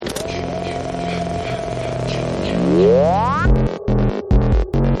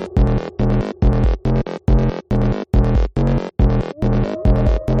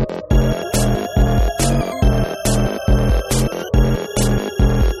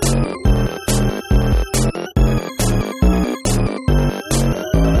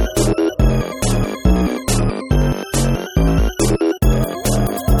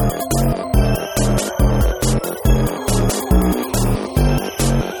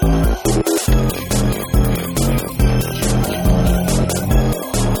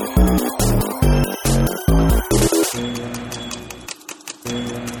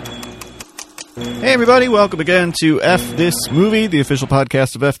Hey everybody, welcome again to F This Movie, the official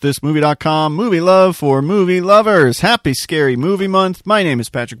podcast of FThisMovie.com, movie love for movie lovers. Happy Scary Movie Month. My name is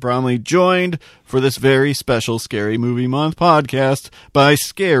Patrick Bromley, joined for this very special Scary Movie Month podcast by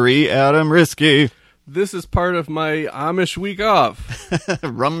Scary Adam Risky. This is part of my Amish week off.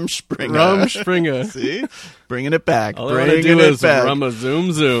 Rumspringa. See? Bringing it back. All I want to do is rum a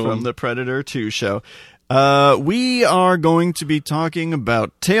zoom from the Predator 2 show. We are going to be talking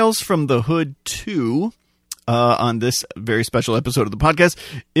about Tales from the Hood 2 on this very special episode of the podcast.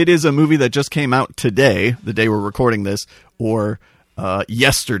 It is a movie that just came out today, the day we're recording this, or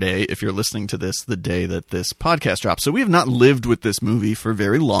yesterday, if you're listening to this, the day that this podcast drops. So we have not lived with this movie for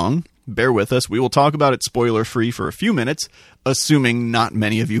very long. Bear with us. We will talk about it spoiler-free for a few minutes, assuming not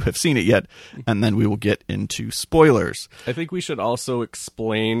many of you have seen it yet, and then we will get into spoilers. I think we should also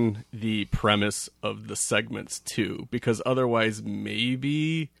explain the premise of the segments too, because otherwise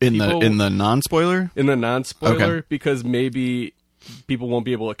maybe in the non-spoiler? In the non-spoiler, okay. Because maybe people won't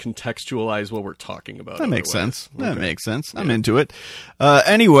be able to contextualize what we're talking about. That makes sense. Okay. That makes sense. I'm into it.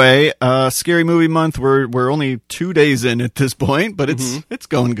 Anyway, Scary Movie Month. We're only 2 days in at this point, but it's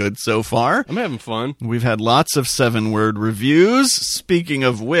going good so far. I'm having fun. We've had lots of 7-word reviews. Speaking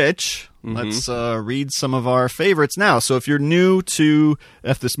of which, let's read some of our favorites now. So if you're new to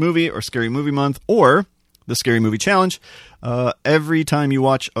F This Movie or Scary Movie Month or the Scary Movie Challenge, every time you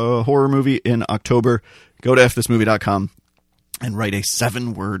watch a horror movie in October, go to fthismovie.com. and write a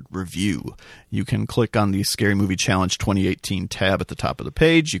 7-word review. You can click on the Scary Movie Challenge 2018 tab at the top of the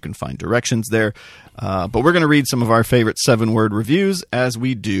page. You can find directions there. But we're going to read some of our favorite 7-word reviews, as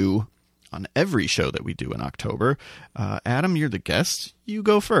we do on every show that we do in October. Adam, you're the guest. You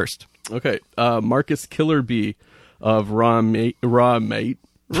go first. Okay. Marcus Killerby of Raw Meat,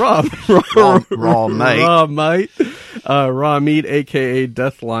 aka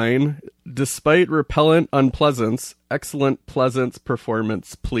Deathline. Despite repellent unpleasance, excellent pleasance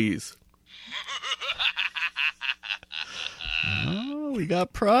performance, please. Oh, we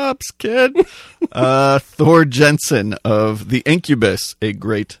got props, kid. Thor Jensen of The Incubus, a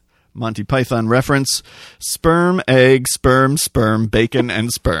great Monty Python reference. Sperm, egg, sperm, sperm, bacon,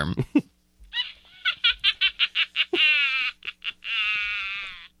 and sperm.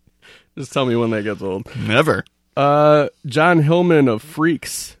 Just tell me when that gets old. Never. John Hillman of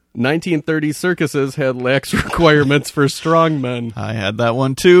Freaks. 1930 circuses had lax requirements for strong men. I had that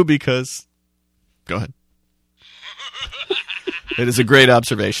one too because... Go ahead. It is a great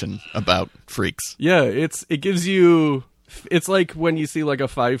observation about freaks. Yeah, it gives you... It's like when you see like a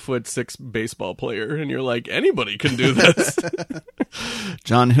 5'6" baseball player and you're like, anybody can do this.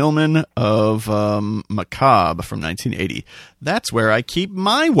 John Hillman of Macabre from 1980. That's where I keep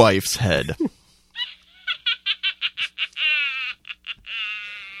my wife's head.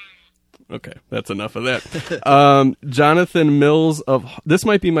 Okay, that's enough of that. Jonathan Mills of... This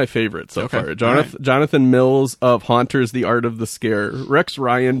might be my favorite so far. Jonathan Mills of Haunters, The Art of the Scare. Rex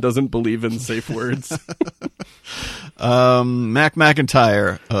Ryan doesn't believe in safe words. Mac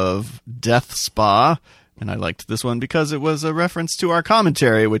McIntyre of Death Spa. And I liked this one because it was a reference to our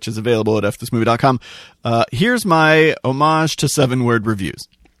commentary, which is available at fthismovie.com. Here's my homage to 7-word reviews.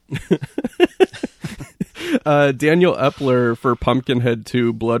 Daniel Epler for Pumpkinhead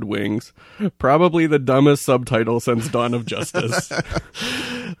 2 Blood Wings. Probably the dumbest subtitle since Dawn of Justice.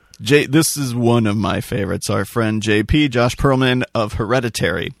 This is one of my favorites. Our friend JP, Josh Perlman of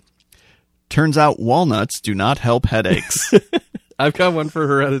Hereditary. Turns out walnuts do not help headaches. I've got one for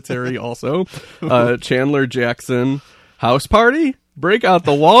Hereditary also. Chandler Jackson. House party? Break out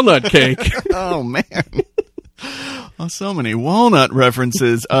the walnut cake. Oh, man. Oh, so many walnut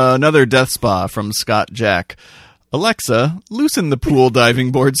references. Another Death Spa from Scott Jack. Alexa, loosen the pool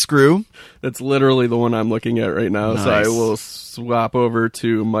diving board screw. That's literally the one I'm looking at right now. Nice. So I will swap over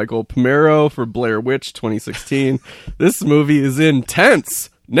to Michael Pomero for Blair Witch 2016. This movie is intense.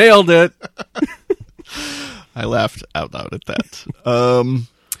 Nailed it. I laughed out loud at that.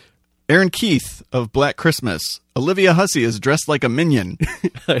 Aaron Keith of Black Christmas. Olivia Hussey is dressed like a minion.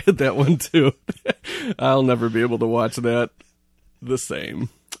 I had that one too. I'll never be able to watch that the same.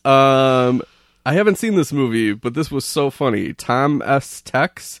 I haven't seen this movie, but this was so funny. Tom S.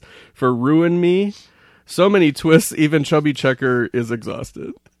 Tex for Ruin Me. So many twists, even Chubby Checker is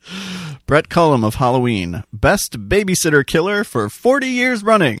exhausted. Brett Cullum of Halloween. Best babysitter killer for 40 years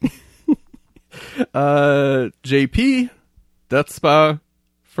running. JP, Death Spa,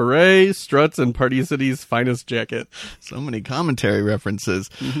 Foray, Struts, and Party City's finest jacket. So many commentary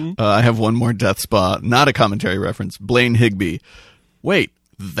references. I have one more Death Spa. Not a commentary reference. Blaine Higby. Wait,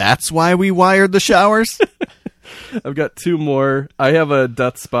 that's why we wired the showers? I've got two more. I have a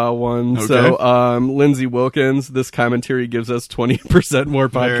Death Spa one. Okay. So, Lindsay Wilkins, this commentary gives us 20% more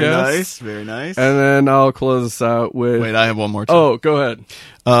podcasts. Very nice. Very nice. And then I'll close this out with... Wait, I have one more too. Oh, go ahead.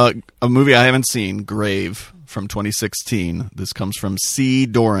 A movie I haven't seen, Grave, from 2016. This comes from C.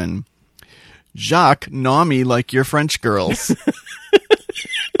 Doran. Jacques, gnaw me like your French girls.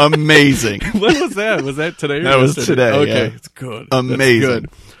 Amazing. When was that? Was that today? Or That was yesterday? today, Okay, yeah. it's good. Amazing. That's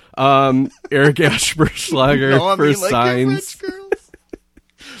good. Eric Asperschlager Gnaw for me like your Signs. French girls.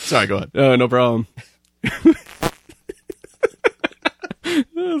 Sorry, go ahead. Oh, no problem.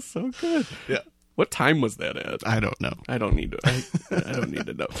 That's so good. Yeah. What time was that at? I don't know. I don't need to. I don't need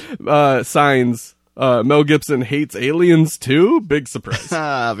to know. Signs. Mel Gibson hates aliens too. Big surprise.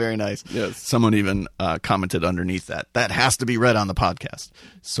 Ah, very nice. Yes. Someone even commented underneath that. That has to be read on the podcast.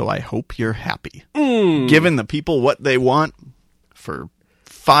 So I hope you're happy. Giving the people what they want for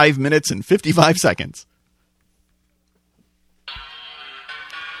 5 minutes and 55 seconds.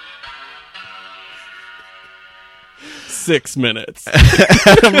 Six minutes.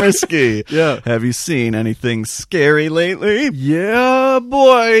 Adam Risky. Yeah. Have you seen anything scary lately? Yeah,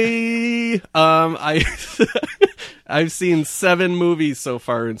 boy. I've seen 7 movies so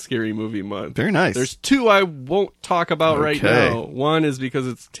far in Scary Movie Month. Very nice. There's 2 I won't talk about right Okay. now. One is because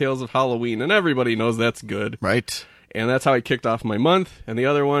it's Tales of Halloween, and everybody knows that's good. Right. And that's how I kicked off my month. And the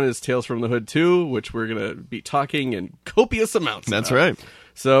other one is Tales from the Hood 2, which we're going to be talking in copious amounts That's about. right.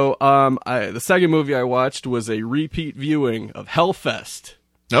 So the second movie I watched was a repeat viewing of Hellfest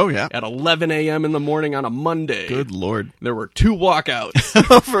Oh, yeah. at 11 a.m. in the morning on a Monday. Good Lord. There were 2 walkouts.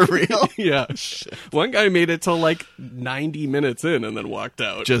 Oh, for real? Yeah. One guy made it till like 90 minutes in and then walked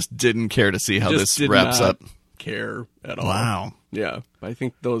out. Just didn't care to see how Just this did wraps not up. care at all. Wow. Yeah. I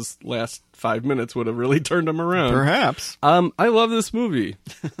think those last 5 minutes would have really turned him around. Perhaps. I love this movie.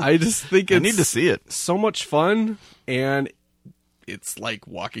 I just think I it's need to see it. so much fun, and it's like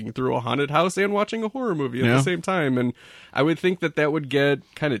walking through a haunted house and watching a horror movie at Yeah. the same time. And I would think that would get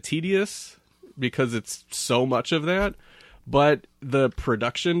kind of tedious because it's so much of that. But the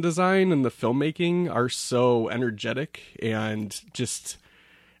production design and the filmmaking are so energetic and just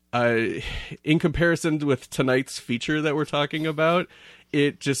in comparison with tonight's feature that we're talking about,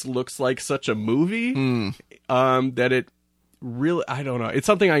 it just looks like such a movie that it really, I don't know. It's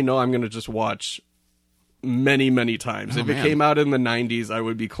something I know I'm going to just watch many, many times. If man. it came out in the 90s, I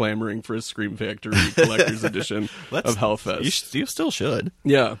would be clamoring for a Scream Factory collector's edition of Hellfest. You still should.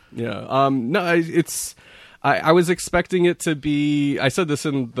 Yeah. No, it's. I was expecting it to be. I said this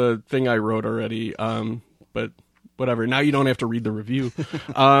in the thing I wrote already. But whatever. Now you don't have to read the review.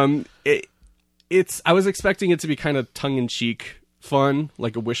 It's. I was expecting it to be kind of tongue in cheek, fun,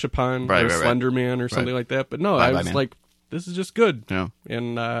 like a Wish Upon or Slender Man or something like that. But no, I was like, this is just good. Yeah.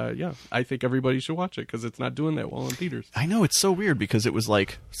 And I think everybody should watch it because it's not doing that well in theaters. I know, it's so weird because it was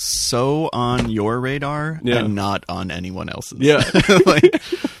like so on your radar and not on anyone else's. Yeah. Like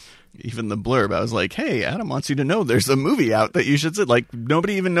even the blurb, I was like, hey, Adam wants you to know there's a movie out that you should see. Like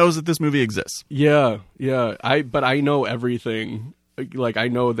nobody even knows that this movie exists. Yeah. But I know everything. Like, I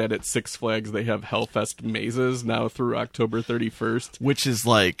know that at Six Flags they have Hellfest mazes now through October 31st. Which is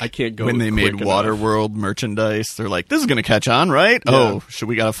like, I can't go when they made quick Waterworld merchandise, they're like, this is going to catch on, right? Yeah. Oh, should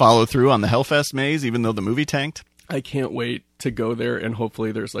we got to follow through on the Hellfest maze even though the movie tanked? I can't wait to go there, and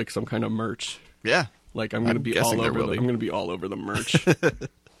hopefully there's like some kind of merch. Yeah. Like I'm going to be guessing all there over. will be. I'm going to be all over the merch.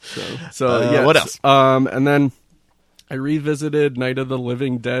 so yeah. What else? And then I revisited Night of the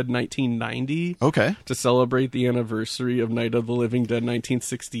Living Dead 1990. Okay. To celebrate the anniversary of Night of the Living Dead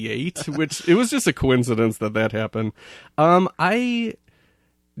 1968, which it was just a coincidence that happened. I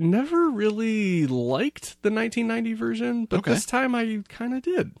never really liked the 1990 version, but this time I kind of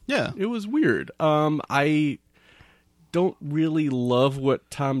did. Yeah. It was weird. I don't really love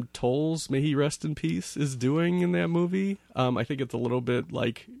what Tom Tolles, may he rest in peace, is doing in that movie. I think it's a little bit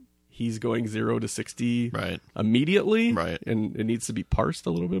like he's going 0 to 60 immediately, and it needs to be parsed a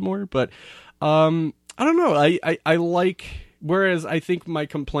little bit more. But I don't know. I like. Whereas I think my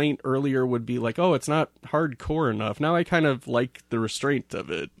complaint earlier would be like, oh, it's not hardcore enough. Now I kind of like the restraint of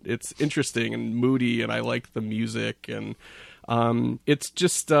it. It's interesting and moody, and I like the music, and it's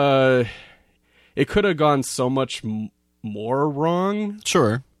just it could have gone so much more wrong.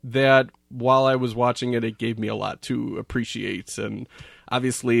 Sure. That while I was watching it, it gave me a lot to appreciate. And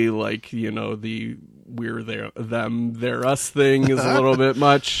obviously, like, you know, the we're there, them, they're us thing is a little bit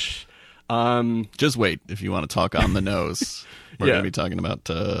much. Just wait if you want to talk on the nose. We're going to be talking about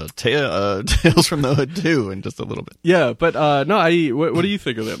Tales from the Hood 2 in just a little bit. Yeah, but no, what do you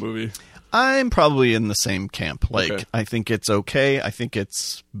think of that movie? I'm probably in the same camp. Like, Okay. I think it's okay. I think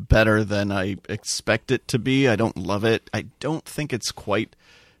it's better than I expect it to be. I don't love it. I don't think it's quite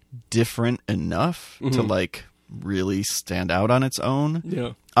different enough to, like, really stand out on its own.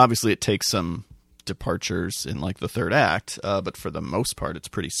 Yeah. Obviously, it takes some departures in, like, the third act, but for the most part, it's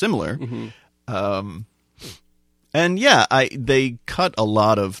pretty similar. And, yeah, they cut a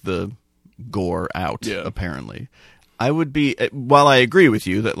lot of the gore out, apparently. I would be, while I agree with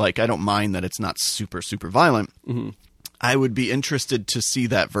you that, like, I don't mind that it's not super, super violent, I would be interested to see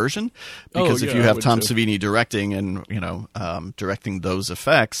that version, because if you have Tom Savini directing and, you know, directing those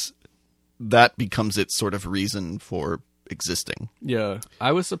effects, that becomes its sort of reason for existing. Yeah.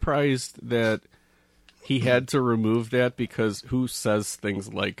 I was surprised that he had to remove that, because who says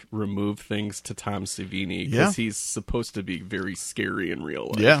things like remove things to Tom Savini? Because he's supposed to be very scary in real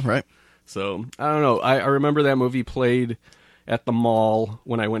life. Yeah, right. So, I don't know. I remember that movie played at the mall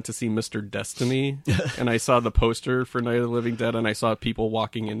when I went to see Mr. Destiny, and I saw the poster for Night of the Living Dead, and I saw people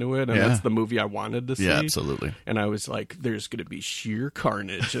walking into it, and that's the movie I wanted to see. Yeah, absolutely. And I was like, there's going to be sheer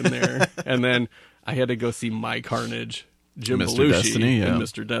carnage in there. And then I had to go see My Carnage, Jim Mr. Belushi, Destiny, in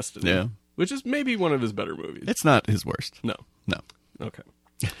Mr. Destiny, which is maybe one of his better movies. It's not his worst. No. Okay.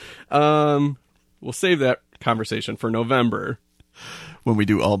 We'll save that conversation for November. When we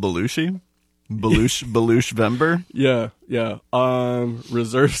do all Belushi? Belush-Vember? Yeah.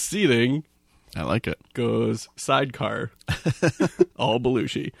 Reserved seating. I like it. Goes sidecar. All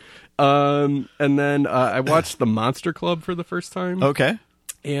Belushi. And then I watched The Monster Club for the first time. Okay.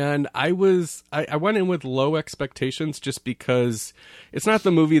 And I went in with low expectations, just because it's not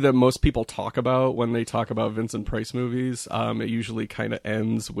the movie that most people talk about when they talk about Vincent Price movies. It usually kind of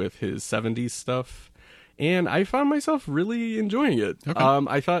ends with his 70s stuff. And I found myself really enjoying it. Okay.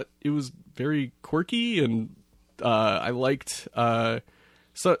 I thought it was very quirky, and I liked... at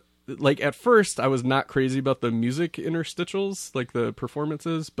first, I was not crazy about the music interstitials, like the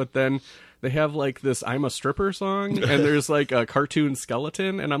performances, but then they have, like, this I'm a Stripper song, and there's, like, a cartoon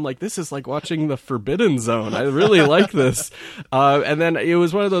skeleton, and I'm like, this is like watching The Forbidden Zone. I really like this. And then it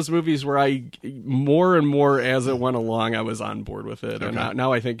was one of those movies where more and more as it went along, I was on board with it. Okay. And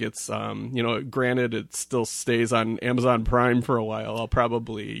now I think it's, granted it still stays on Amazon Prime for a while. I'll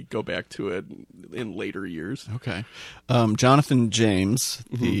probably go back to it in later years. Okay. Jonathan James,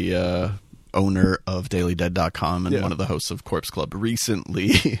 the owner of DailyDead.com and one of the hosts of Corpse Club,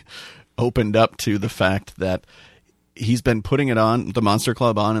 recently opened up to the fact that he's been putting it on, the Monster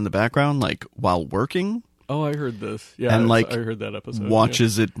Club on in the background, like, while working. Oh, I heard this. Yeah, and, like, I heard that episode.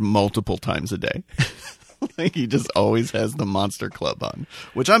 Watches it multiple times a day. Like, he just always has the Monster Club on,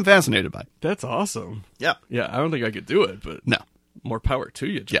 which I'm fascinated by. That's awesome. Yeah. Yeah, I don't think I could do it, but no. More power to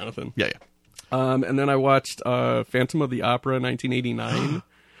you, Jonathan. Yeah. And then I watched Phantom of the Opera 1989.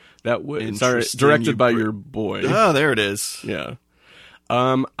 That was directed by your boy. Oh, there it is. Yeah.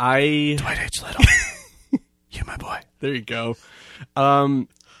 Dwight H. Little. You, my boy. There you go.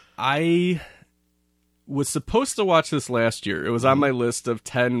 I was supposed to watch this last year. It was on my list of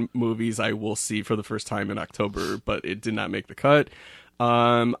 10 movies I will see for the first time in October, but it did not make the cut.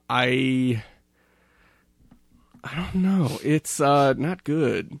 I don't know. It's not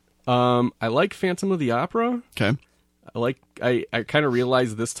good. I like Phantom of the Opera. Okay. I kind of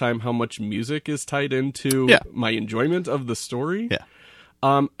realized this time how much music is tied into my enjoyment of the story. Yeah.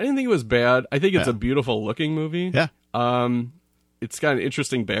 I didn't think it was bad. I think it's a beautiful looking movie. Yeah. It's got an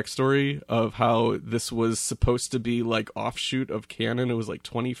interesting backstory of how this was supposed to be like offshoot of canon. It was like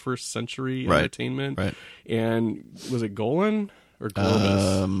 21st century entertainment. Right. And was it Golan or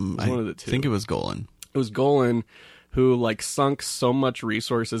Globus? One of the two. I think it was Golan. It was Golan who like sunk so much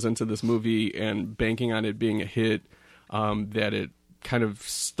resources into this movie and banking on it being a hit that it kind of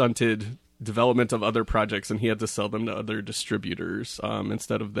stunted development of other projects, and he had to sell them to other distributors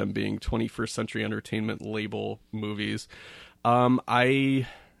instead of them being 21st century entertainment label movies.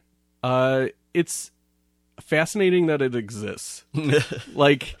 It's fascinating that it exists.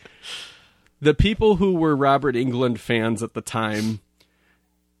 Like, the people who were Robert Englund fans at the time,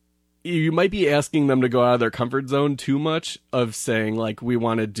 you might be asking them to go out of their comfort zone too much of saying, like, we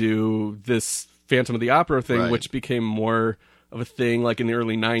want to do this Phantom of the Opera thing, which became more of a thing like in the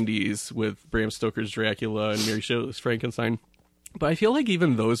early 90s with Bram Stoker's Dracula and Mary Shelley's Frankenstein. But I feel like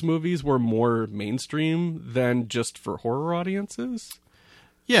even those movies were more mainstream than just for horror audiences.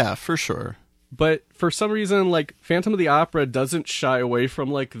 Yeah, for sure. But for some reason, like, Phantom of the Opera doesn't shy away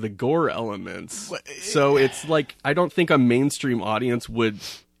from, like, the gore elements. So it's like, I don't think a mainstream audience would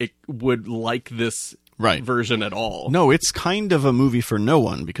like this version at all. No, it's kind of a movie for no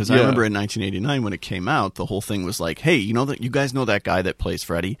one, because I remember in 1989 when it came out, the whole thing was like, hey, you guys know that guy that plays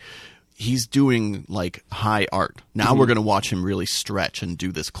Freddy? he's doing like high art. Now we're going to watch him really stretch and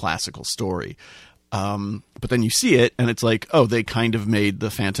do this classical story. But then you see it and it's like, oh, they kind of made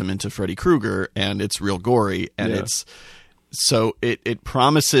the Phantom into Freddy Krueger, and it's real gory, and it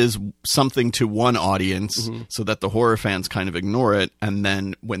promises something to one audience so that the horror fans kind of ignore it, and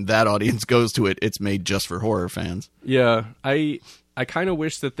then when that audience goes to it, it's made just for horror fans. Yeah, I kind of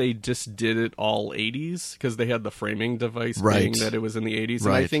wish that they just did it all 80s, because they had the framing device being that it was in the 80s.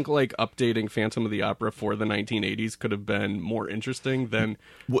 And I think like updating Phantom of the Opera for the 1980s could have been more interesting than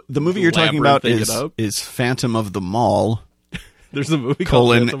the movie you're talking about is Phantom of the Mall. There's a movie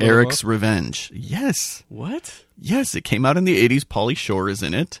called Eric's Revenge. Yes. What? Yes, it came out in the 80s. Pauly Shore is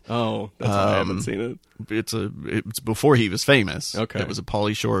in it. Oh, that's why I haven't seen it. It's before he was famous. Okay. It was an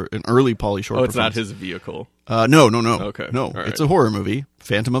early Pauly Shore. Oh, it's not his vehicle. No. Okay. No, all right. It's a horror movie.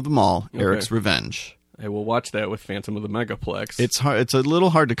 Phantom of the Mall, Eric's Revenge. I will watch that with Phantom of the Megaplex. It's hard. It's a little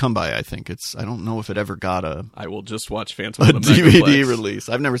hard to come by, I think. I don't know if it ever got I will just watch Phantom of the DVD Megaplex. release.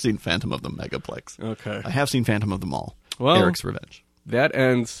 I've never seen Phantom of the Megaplex. Okay. I have seen Phantom of the Mall. Well, Eric's Revenge. That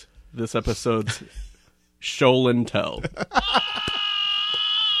ends this episode's Show and Tell.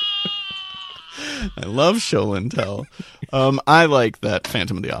 I love show and tell. I like that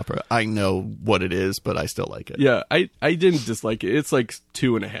Phantom of the Opera. I know what it is, but I still like it. Yeah, I didn't dislike it. It's like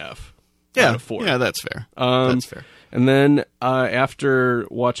 2.5 out of 4. Yeah, that's fair. That's fair. And then after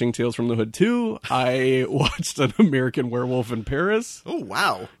watching Tales from the Hood 2, I watched An American Werewolf in Paris. Oh,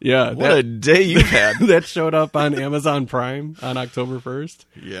 wow. Yeah. What a day you've had. That showed up on Amazon Prime on October 1st.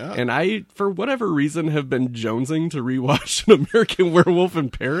 Yeah. And I, for whatever reason, have been jonesing to rewatch An American Werewolf in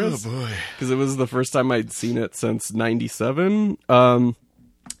Paris. Oh, boy. Because it was the first time I'd seen it since 97. And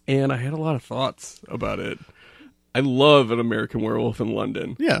I had a lot of thoughts about it. I love An American Werewolf in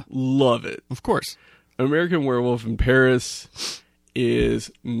London. Yeah. Love it. Of course. American Werewolf in Paris is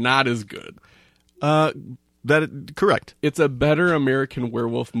not as good. Correct. It's a better American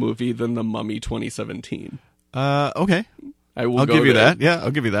Werewolf movie than The Mummy 2017. Okay. I'll give you that. Yeah, I'll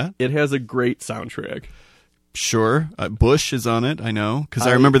give you that. It has a great soundtrack. Sure. Bush is on it, I know. Because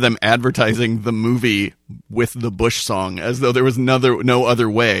I remember them advertising the movie with the Bush song as though there was no other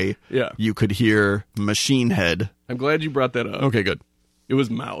way you could hear Machine Head. I'm glad you brought that up. Okay, good. It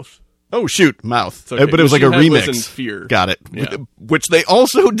was Mouth. Oh, shoot, Mouth. Okay. But it was like a Machine Head remix. was in Fear. Got it. Yeah. Which they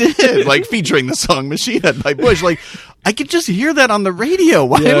also did, like featuring the song Machine Head by Bush. Like, I could just hear that on the radio.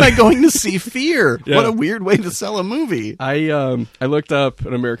 Why am I going to see Fear? Yeah. What a weird way to sell a movie. I looked up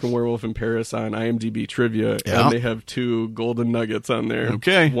An American Werewolf in Paris on IMDb Trivia, and they have 2 golden nuggets on there.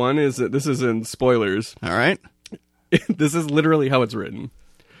 Okay. One is, this is in spoilers. All right. This is literally how it's written.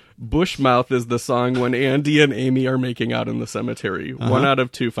 Bushmouth is the song when Andy and Amy are making out in the cemetery. 1 out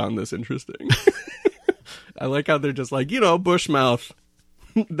of 2 found this interesting. I like how they're just like, Bushmouth.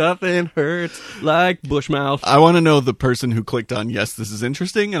 Nothing hurts like Bushmouth. I want to know the person who clicked on, yes, this is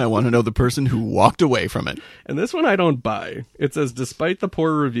interesting, and I want to know the person who walked away from it. And this one I don't buy. It says, despite the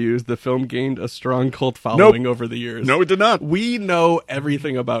poor reviews, the film gained a strong cult following over the years. No, it did not. We know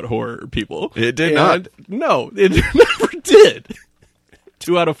everything about horror, people. It did not. No, it never did.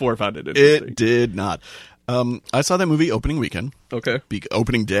 2 out of 4 found it interesting. It did not. I saw that movie opening weekend. Okay.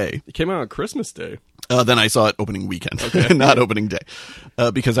 Opening day. It came out on Christmas Day. Then I saw it opening weekend, not opening day.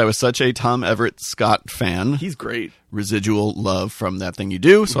 Because I was such a Tom Everett Scott fan. He's great. Residual love from That Thing You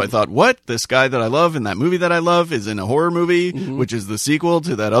Do. So I thought, what? This guy that I love in that movie that I love is in a horror movie, which is the sequel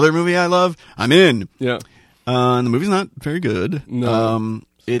to that other movie I love. I'm in. Yeah. And the movie's not very good. No.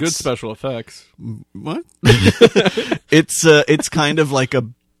 It's good special effects. What? It's kind of like a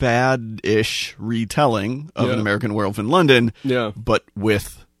bad-ish retelling of An American Werewolf in London, but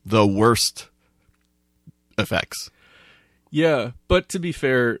with the worst effects. Yeah, but to be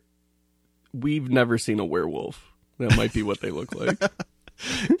fair, we've never seen a werewolf. That might be what they look like.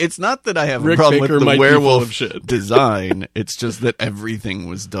 It's not that I have Rick a problem Baker with might the be full werewolf of shit. design. It's just that everything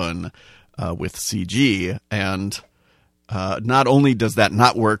was done with CG, and not only does that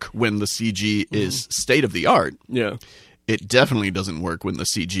not work when the CG is state of the art, it definitely doesn't work when the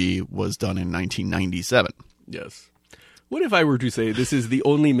CG was done in 1997. Yes. What if I were to say this is the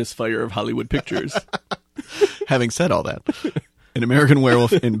only misfire of Hollywood pictures? Having said all that, An American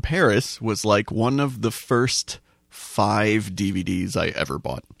Werewolf in Paris was like one of the first 5 DVDs I ever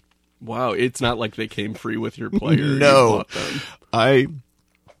bought. Wow, it's not like they came free with your player. No. You bought them. I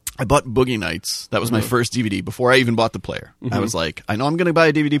bought Boogie Nights. That was my first DVD before I even bought the player. I was like, I know I'm going to buy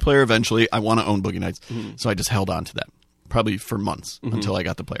a DVD player eventually. I want to own Boogie Nights. So I just held on to that probably for months until I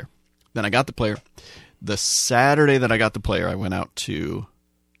got the player. Then I got the player. The Saturday that I got the player, I went out to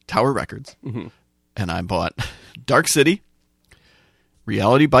Tower Records and I bought Dark City,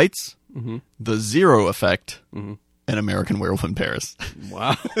 Reality Bites, The Zero Effect, and American Werewolf in Paris.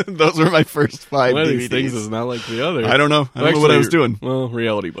 Wow. Those were my first 5 One of DVDs. these things is not like the other. I don't know. I don't know what I was doing. Well,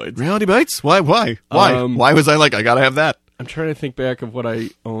 Reality Bites. Reality Bites? Why? Why? Why was I like, I gotta have that? I'm trying to think back of what I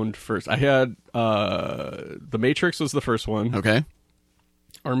owned first. I had The Matrix was the first one. Okay.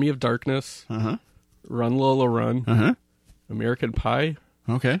 Army of Darkness. Uh-huh. Run Lola Run. Uh-huh. American Pie.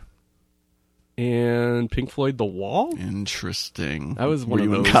 Okay. And Pink Floyd The Wall. Interesting. I was Were one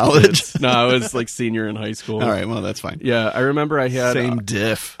you of in those college? kids. No, I was like senior in high school. All right, well, that's fine. Yeah, I remember I had Same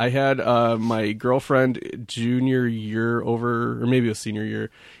diff. I had my girlfriend junior year over, or maybe it was senior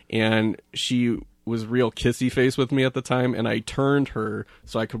year, and she was real kissy face with me at the time, and I turned her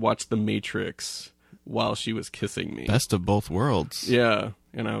so I could watch The Matrix while she was kissing me. Best of both worlds. Yeah,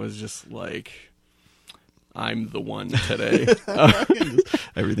 and I was just like, I'm the one today.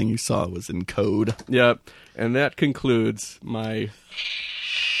 Everything you saw was in code. Yep, and that concludes my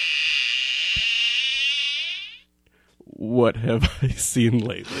What Have I Seen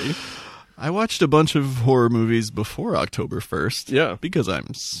Lately? I watched a bunch of horror movies before October 1st. Yeah. Because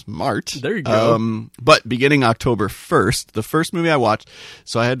I'm smart. There you go. But beginning October 1st, the first movie I watched,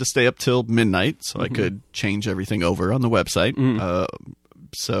 so I had to stay up till midnight so I could change everything over on the website.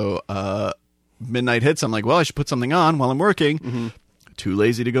 So midnight hits, I'm like, well, I should put something on while I'm working. Too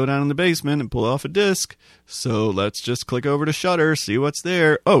lazy to go down in the basement and pull off a disc. So let's just click over to Shudder, see what's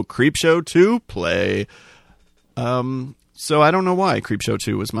there. Oh, Creepshow 2, play. So I don't know why Creepshow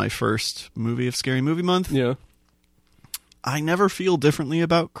 2 was my first movie of Scary Movie Month. Yeah. I never feel differently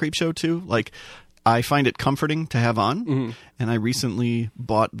about Creepshow 2. Like, I find it comforting to have on, and I recently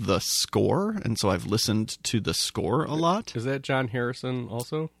bought the score, and so I've listened to the score a lot. Is that John Harrison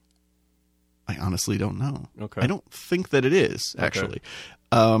also? I honestly don't know. Okay. I don't think that it is, actually.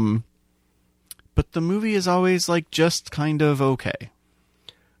 But the movie is always, like, just kind of okay.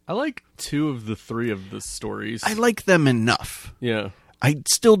 I like 2 of the 3 of the stories. I like them enough. Yeah. I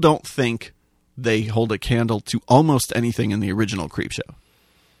still don't think they hold a candle to almost anything in the original Creepshow.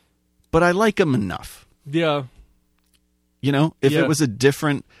 But I like them enough. Yeah. You know, if Yeah.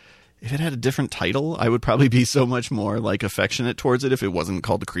 it had a different title, I would probably be so much more like affectionate towards it if it wasn't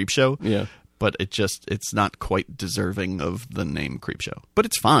called the Creepshow. Yeah. But it's not quite deserving of the name Creepshow. But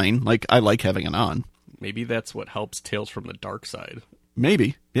it's fine. Like, I like having it on. Maybe that's what helps Tales from the Dark Side.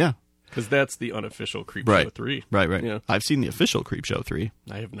 Maybe. Yeah. Because that's the unofficial Creepshow Right. 3. Right. Yeah. I've seen the official Creepshow 3.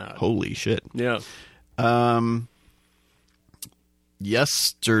 I have not. Holy shit. Yeah.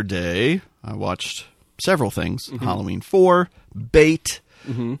 Yesterday, I watched several things. Halloween 4, Bait.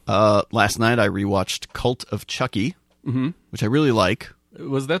 Last night, I rewatched Cult of Chucky, which I really like.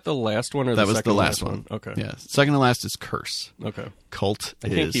 Was that the last one or That the was second the last one. Okay. Yeah. Second to last is Curse. Okay. Cult I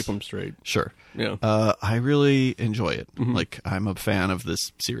can't keep them straight. Sure. Yeah. I really enjoy it. Like, I'm a fan of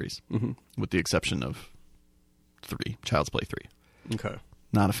this series, with the exception of 3, Child's Play 3. Okay.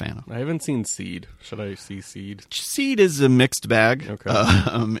 Not a fan of. I haven't seen Seed. Should I see Seed? Seed is a mixed bag.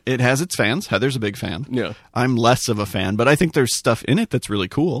 Okay. It has its fans. Heather's a big fan. Yeah. I'm less of a fan, but I think there's stuff in it that's really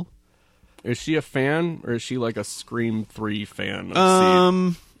cool. Is she a fan, or is she like a Scream 3 fan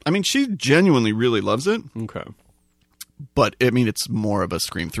of I mean, she genuinely really loves it, Seed? Okay. but I mean, it's more of a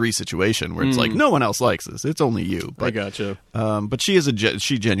Scream 3 situation where it's like, no one else likes this. It's only you. But, I gotcha. but she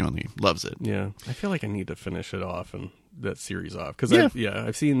she genuinely loves it. Yeah. I feel like I need to finish it off and that series off. Because Yeah.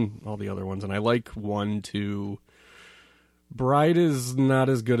 I've seen all the other ones, and I like 1, 2. Bride is not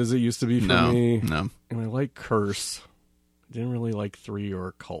as good as it used to be for me. No. And I like Curse. Didn't really like 3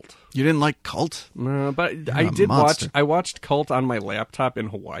 or Cult. You didn't like Cult? No, but I a did monster. watch. I watched Cult on my laptop in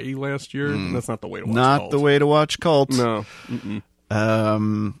Hawaii last year. And that's not the way to watch Not Cult. the way to watch Cult. No.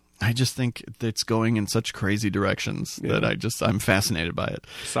 I just think it's going in such crazy directions that I'm fascinated by it.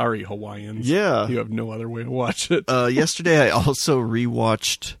 Sorry, Hawaiians. Yeah. You have no other way to watch it. Yesterday, I also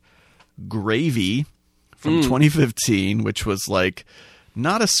rewatched Gravy from 2015, which was like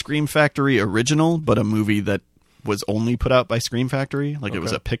not a Scream Factory original, but a movie that was only put out by Scream Factory. Like, it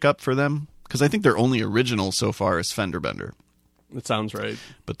was a pickup for them. Because I think their only original so far is Fender Bender. It sounds right.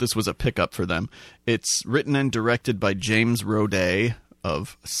 But this was a pickup for them. It's written and directed by James Roday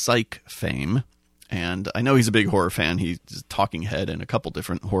of Psych fame. And I know he's a big horror fan. He's a talking head in a couple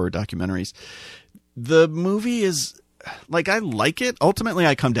different horror documentaries. The movie is, like, I like it. Ultimately,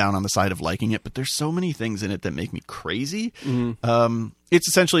 I come down on the side of liking it, but there's so many things in it that make me crazy. It's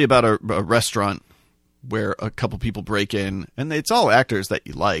essentially about a restaurant where a couple people break in, and it's all actors that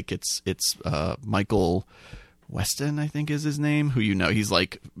you like. It's Michael Weston, I think is his name, who you know. He's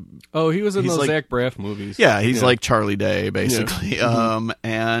like... Oh, he was in He's those like- Zach Braff movies. Yeah, he's like Charlie Day, basically.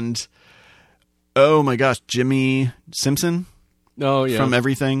 And, oh my gosh, Jimmy Simpson? Oh, yeah. from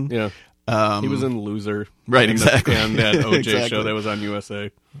everything. Yeah. He was in Loser. Right, exactly. And that OJ Exactly. show that was on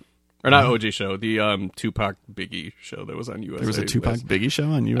USA. Or not OJ show, the Tupac Biggie show that was on USA. There was a Tupac Biggie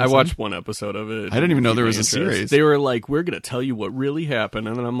show on USA? I watched one episode of it. I didn't even know there Keep was me a interested. series. They were like, we're going to tell you what really happened.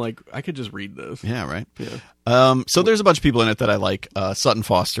 And then I'm like, I could just read this. Yeah, right. Yeah. So there's a bunch of people in it that I like. Sutton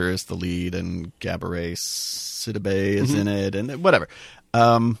Foster is the lead, and Gabourey Sidibe is in it, and whatever.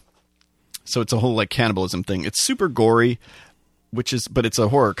 So it's a whole like cannibalism thing. It's super gory, but it's a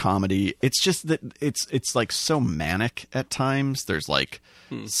horror comedy. It's just that it's like so manic at times. There's like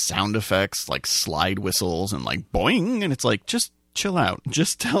sound effects, like slide whistles and like boing, and it's like, just chill out.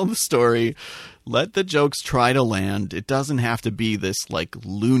 Just tell the story. Let the jokes try to land. It doesn't have to be this like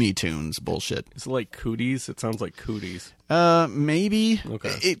Looney Tunes bullshit. Is it like Cooties? It sounds like Cooties. Maybe.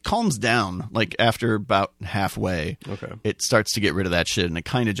 Okay. It calms down like after about halfway. Okay. It starts to get rid of that shit, and it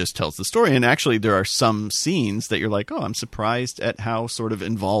kind of just tells the story. And actually, there are some scenes that you're like, oh, I'm surprised at how sort of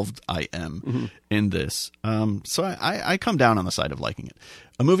involved I am in this. So I come down on the side of liking it.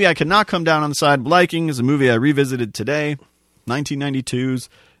 A movie I cannot come down on the side of liking is a movie I revisited today, 1992's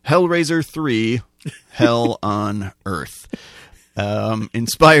Hellraiser 3, Hell on Earth.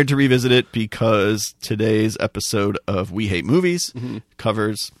 Inspired to revisit it because today's episode of We Hate Movies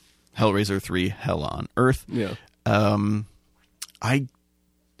covers Hellraiser 3, Hell on Earth. Yeah. I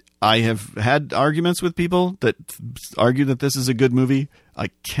have had arguments with people that argue that this is a good movie. I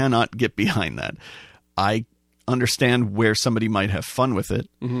cannot get behind that. I understand where somebody might have fun with it.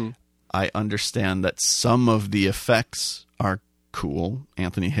 I understand that some of the effects are cool.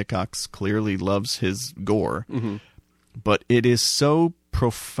 Anthony Hickox clearly loves his gore. But it is so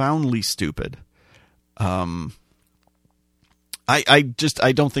profoundly stupid. I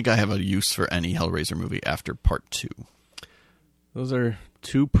don't think I have a use for any Hellraiser movie after part 2. Those are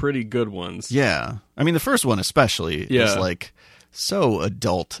two pretty good ones. Yeah. I mean, the first one especially is like so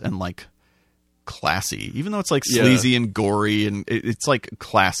adult and like classy, even though it's like sleazy and gory, and it's like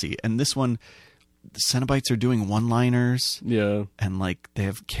classy. And this one, the Cenobites are doing one-liners. Yeah. And like they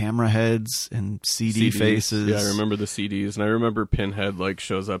have camera heads and CD CDs. faces. Yeah, I remember the CDs, and I remember Pinhead like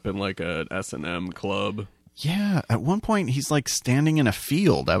shows up in like a S&M club. Yeah, at one point he's like standing in a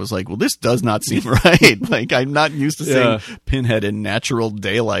field. I was like, well, this does not seem right. Like, I'm not used to seeing Pinhead in natural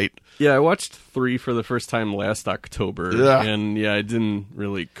daylight. Yeah, I watched 3 for the first time last October, and it didn't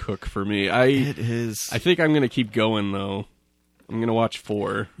really cook for me. It is. I think I'm going to keep going, though. I'm going to watch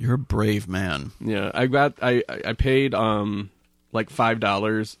 4. You're a brave man. Yeah, I paid like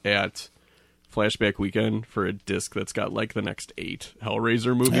 $5 at Flashback Weekend for a disc that's got like the next 8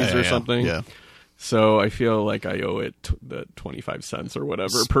 Hellraiser movies or something. Yeah. So I feel like I owe it the 25 cents or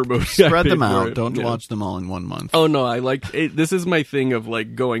whatever per movie. Spread them out. Don't watch them all in one month. Oh, no. I like it. This is my thing of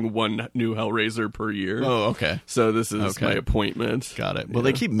like going one new Hellraiser per year. Oh, okay. So this is my appointment. Got it. Well,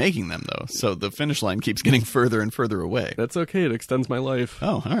 they keep making them, though. So the finish line keeps getting further and further away. That's okay. It extends my life.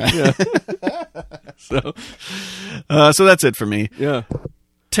 Oh, all right. Yeah. So that's it for me. Yeah.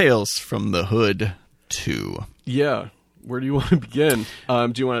 Tales from the Hood 2. Yeah. Where do you want to begin?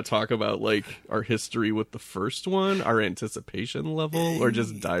 Do you want to talk about like our history with the first one, our anticipation level, or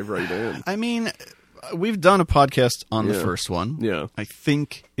just dive right in? I mean, we've done a podcast on the first one. Yeah. I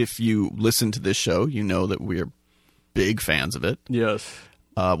think if you listen to this show, you know that we're big fans of it. Yes.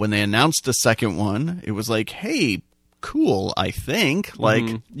 When they announced the second one, it was like, hey, cool, I think.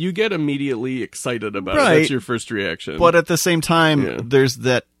 Like, you get immediately excited about it. Right. That's your first reaction. But at the same time, there's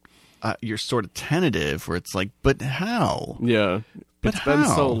that you're sort of tentative where it's like, but how? Yeah. But it's been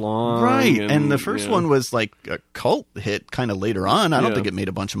so long. Right. And the first one was like a cult hit kind of later on. I don't think it made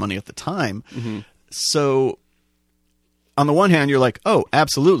a bunch of money at the time. So on the one hand, you're like, oh,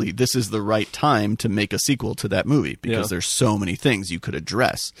 absolutely, this is the right time to make a sequel to that movie because there's so many things you could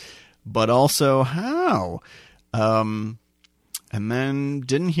address. But also, how? And then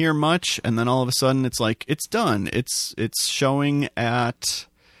didn't hear much, and then all of a sudden it's like, it's done. It's showing at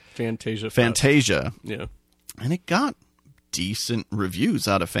Fantasia. Yeah. And it got decent reviews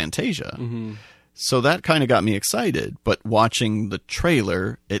out of Fantasia. So that kind of got me excited. But watching the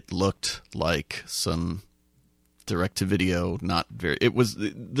trailer, it looked like some direct-to-video,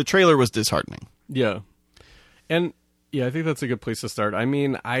 the trailer was disheartening. Yeah. And, I think that's a good place to start. I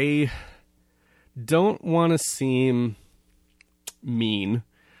mean, I don't want to seem mean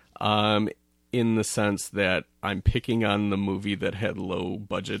in the sense that I'm picking on the movie that had low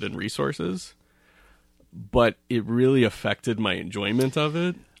budget and resources, but it really affected my enjoyment of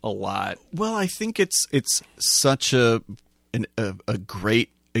it a lot. Well, I think it's such a great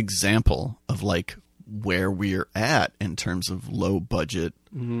example of like where we're at in terms of low budget,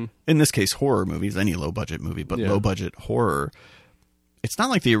 in this case horror movies, any low budget movie, but low budget horror, it's not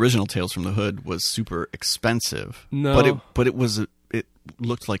like the original Tales from the Hood was super expensive. No. But it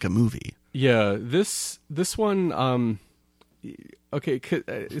looked like a movie. Yeah, this one, okay,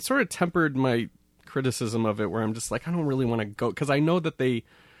 it sort of tempered my criticism of it, where I'm just like, I don't really want to go, because I know that they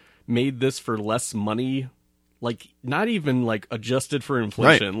made this for less money, like not even like adjusted for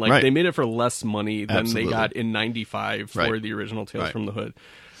inflation. They made it for less money than Absolutely. they got in '95 for the original Tales Right. from the Hood.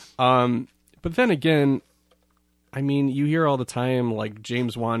 But then again, I mean, you hear all the time like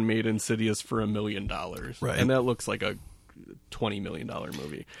James Wan made Insidious for $1 million, Right. and that looks like a $20 million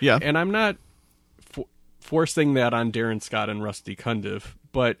movie. Yeah. And I'm not forcing that on Darren Scott and Rusty Cundiff,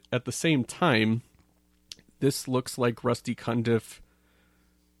 but at the same time, this looks like Rusty Cundiff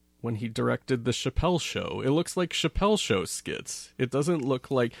when he directed the Chappelle Show. It looks like Chappelle Show skits. It doesn't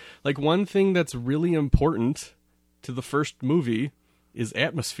look like one thing that's really important to the first movie is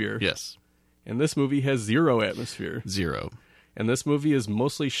atmosphere. Yes. And this movie has zero atmosphere. Zero. And this movie is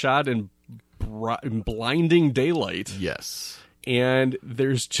mostly shot in blinding daylight. Yes. And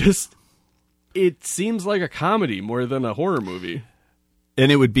there's just, it seems like a comedy more than a horror movie.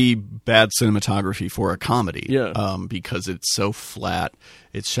 And it would be bad cinematography for a comedy. Yeah. Because it's so flat.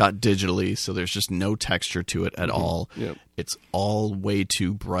 It's shot digitally, so there's just no texture to it at all. Yep. It's all way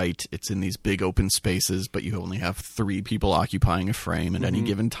too bright. It's in these big open spaces, but you only have 3 people occupying a frame at any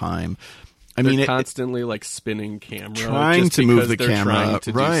given time. They're constantly like spinning camera, trying just to move the they're camera, trying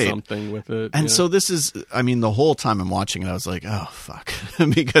to right. do something with it. And yeah. so this is, I mean, the whole time I'm watching it, I was like, oh, fuck.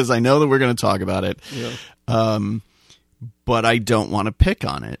 Because I know that we're going to talk about it. Yeah. But I don't want to pick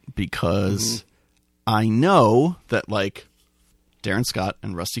on it because I know that, like, Darren Scott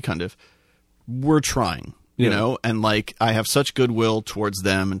and Rusty Cundiff were trying, you know? And, like, I have such goodwill towards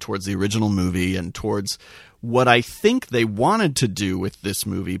them and towards the original movie and towards what I think they wanted to do with this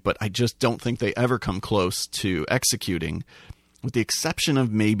movie, but I just don't think they ever come close to executing, with the exception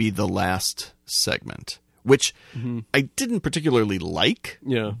of maybe the last segment, which I didn't particularly like,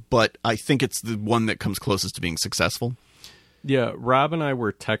 but I think it's the one that comes closest to being successful. Yeah, Rob and I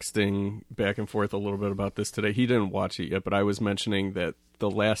were texting back and forth a little bit about this today. He didn't watch it yet, but I was mentioning that the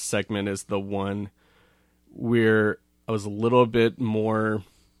last segment is the one where I was a little bit more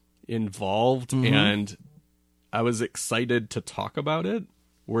involved and I was excited to talk about it,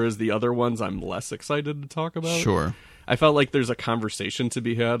 whereas the other ones I'm less excited to talk about. Sure. I felt like there's a conversation to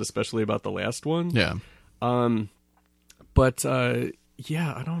be had, especially about the last one. Yeah. But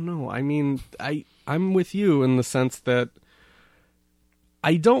yeah, I don't know. I mean, I'm with you in the sense that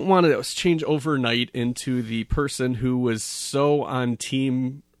I don't want to change overnight into the person who was so on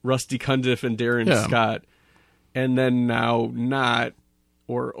team Rusty Cundiff and Darren Scott, and then now not,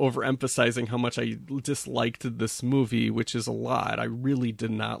 or overemphasizing how much I disliked this movie, which is a lot. I really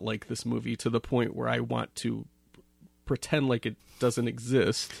did not like this movie to the point where I want to pretend like it doesn't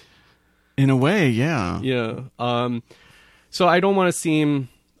exist. In a way, yeah. Yeah. So I don't want to seem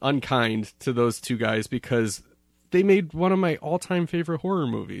unkind to those two guys because they made one of my all-time favorite horror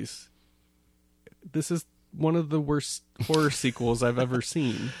movies. This is one of the worst horror sequels I've ever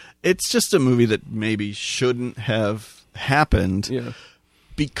seen. It's just a movie that maybe shouldn't have happened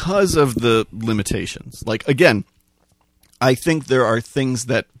because of the limitations. Like, again, I think there are things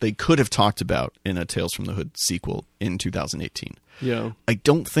that they could have talked about in a Tales from the Hood sequel in 2018. Yeah. I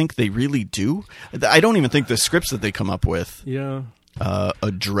don't think they really do. I don't even think the scripts that they come up with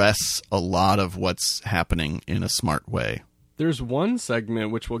address a lot of what's happening in a smart way. There's one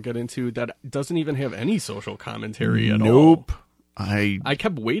segment, which we'll get into, that doesn't even have any social commentary at all. Nope. I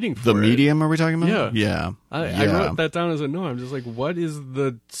kept waiting for The Medium, are we talking about? Yeah. Yeah. I wrote that down as a no. I'm just like, what is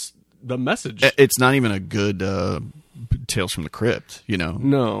the message? It's not even a good Tales from the Crypt, you know?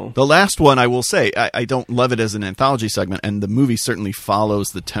 No. The last one, I will say, I don't love it as an anthology segment, and the movie certainly follows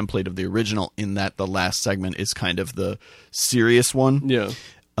the template of the original in that the last segment is kind of the serious one. Yeah.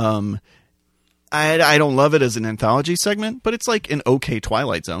 I don't love it as an anthology segment, but it's like an okay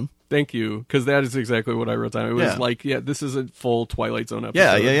Twilight Zone. Thank you, because that is exactly what I wrote down. It was like, this is a full Twilight Zone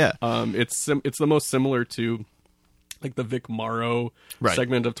episode. Yeah. It's the most similar to like the Vic Morrow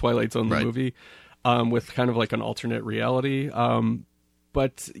segment of Twilight Zone, the movie, with kind of like an alternate reality.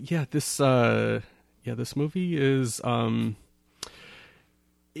 But yeah, this movie is I'm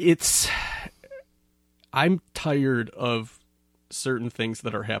tired of certain things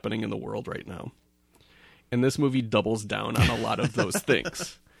that are happening in the world right now. And this movie doubles down on a lot of those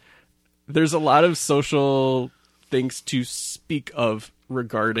things. There's a lot of social things to speak of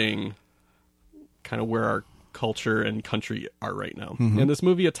regarding kind of where our culture and country are right now. And this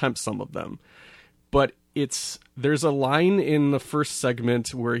movie attempts some of them. But there's a line in the first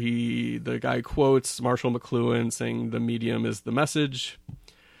segment where the guy quotes Marshall McLuhan saying the medium is the message.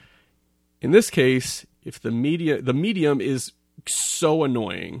 In this case, if the medium is so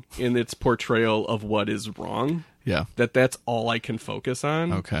annoying in its portrayal of what is wrong, that's all I can focus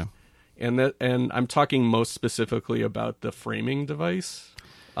on. Okay. And I'm talking most specifically about the framing device,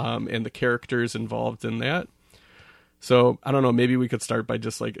 and the characters involved in that. So I don't know, maybe we could start by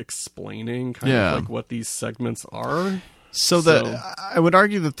just like explaining kind of like what these segments are. So I would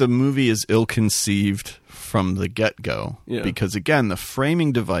argue that the movie is ill-conceived from the get-go. Yeah. Because, again, the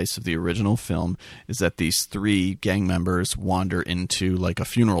framing device of the original film is that these 3 gang members wander into, like, a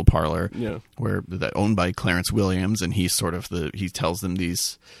funeral parlor owned by Clarence Williams, and he's sort of he tells them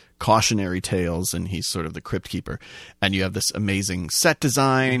these cautionary tales, and he's sort of the crypt keeper. And you have this amazing set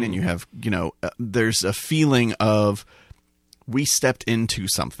design, and you have, there's a feeling of we stepped into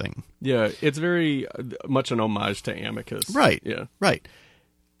something. Yeah, it's very much an homage to Amicus. Right. Yeah. Right.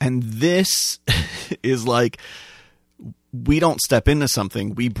 And this is like, we don't step into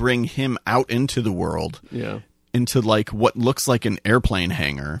something. We bring him out into the world. Yeah. Into like what looks like an airplane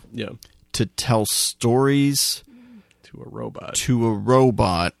hangar. Yeah. To tell stories to a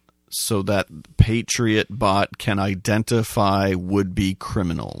robot so that Patriot Bot can identify would-be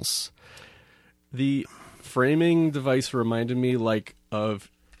criminals. The framing device reminded me like of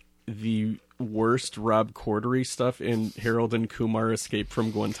the worst Rob Corddry stuff in Harold and Kumar Escape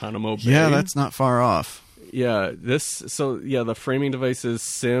from Guantanamo Bay. Yeah, that's not far off. Yeah, the framing device is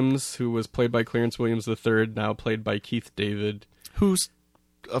Sims, who was played by Clarence Williams III, now played by Keith David. Who's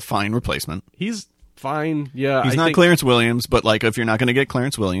a fine replacement. He's fine, yeah. He's not Clarence Williams, but like if you're not going to get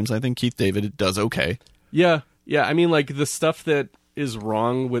Clarence Williams, I think Keith David does okay. Yeah, I mean like the stuff that is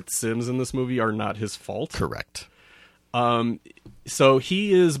wrong with Sims in this movie are not his fault. Correct. So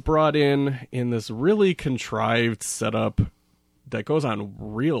he is brought in this really contrived setup that goes on a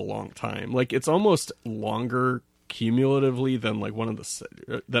real long time. Like it's almost longer cumulatively than like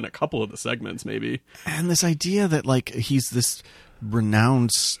than a couple of the segments maybe. And this idea that like he's this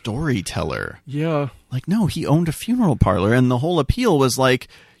renowned storyteller. Yeah. Like no, he owned a funeral parlor, and the whole appeal was like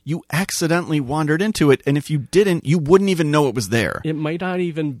you accidentally wandered into it, and if you didn't, you wouldn't even know it was there. It might not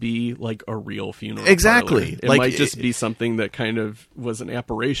even be like a real funeral exactly. parlor. It might just be something that kind of was an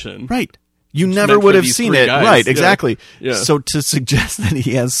apparition. Right. You never would have seen it. Guys. Right, exactly. Yeah. So to suggest that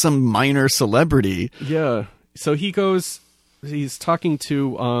he has some minor celebrity. Yeah. So he's talking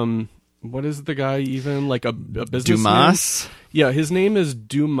to, what is the guy even? Like a businessman? Dumas? Yeah, his name is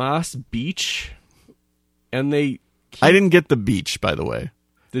Dumas Beach. And I didn't get the beach, by the way.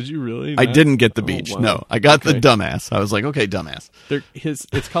 Did you really? I didn't get the beach. Wow. No, I got the dumbass. I was like, okay, dumbass.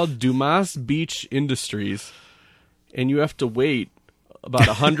 It's called Dumas Beach Industries, and you have to wait about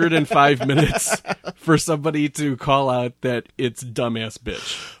 105 minutes for somebody to call out that it's dumbass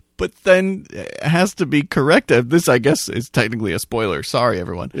bitch. But then it has to be corrected. This, I guess, is technically a spoiler. Sorry,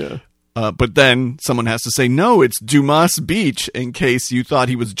 everyone. Yeah. But then someone has to say, no, it's Dumas Beach, in case you thought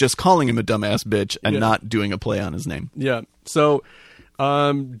he was just calling him a dumbass bitch and not doing a play on his name. Yeah. So...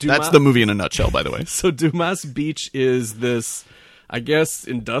 that's the movie in a nutshell, by the way. So Dumas Beach is this, I guess,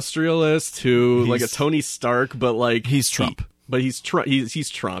 industrialist who, like a Tony Stark, but like he's Trump. He's Trump.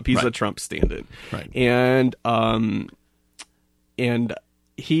 He's a Trump stand-in, right? And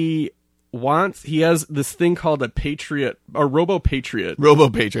he has this thing called a Robo Patriot. Robo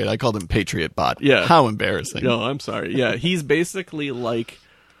Patriot. I called him Patriot Bot. Yeah. How embarrassing. No, I'm sorry. Yeah, he's basically like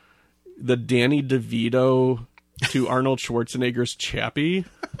the Danny DeVito to Arnold Schwarzenegger's Chappie.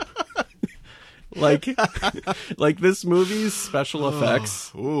 like this movie's special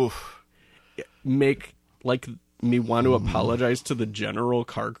effects make like me want to apologize to the General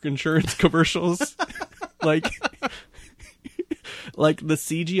car insurance commercials. like the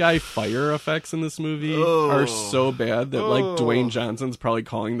CGI fire effects in this movie are so bad that like Dwayne Johnson's probably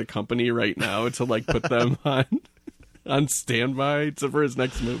calling the company right now to like put them on standby for his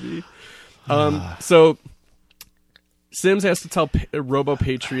next movie. So Sims has to tell Robo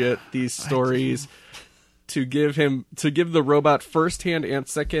Patriot these stories to give the robot firsthand and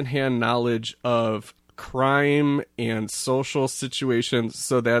secondhand knowledge of crime and social situations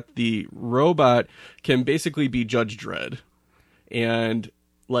so that the robot can basically be Judge Dredd and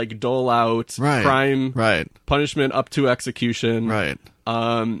like dole out crime punishment up to execution. Right.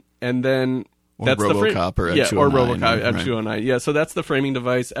 And then or that's RoboCop or F209. Yeah, or RoboCop, F209. Yeah, so that's the framing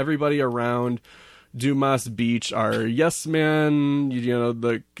device. Everybody around Dumas Beach are yes men,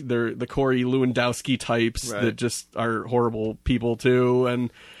 they're the Corey Lewandowski types that just are horrible people too. And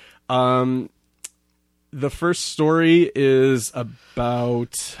the first story is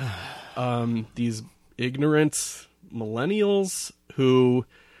about these ignorant millennials who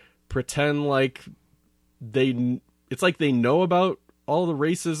pretend like it's like they know about all the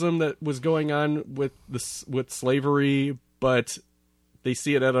racism that was going on with slavery, but they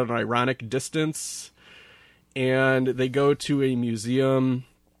see it at an ironic distance, and they go to a museum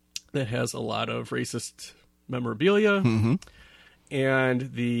that has a lot of racist memorabilia,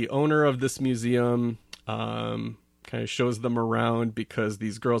 and the owner of this museum kind of shows them around because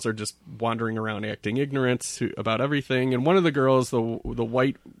these girls are just wandering around acting ignorant about everything. And one of the girls, the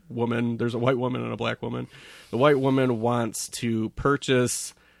white woman, there's a white woman and a black woman. The white woman wants to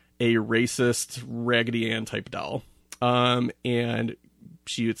purchase a racist Raggedy Ann type doll. And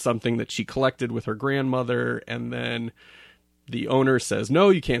it's something that she collected with her grandmother. And then the owner says, no,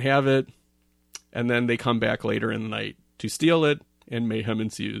 you can't have it. And then they come back later in the night to steal it, and mayhem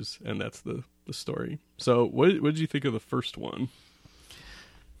ensues. And that's the story. So what did you think of the first one?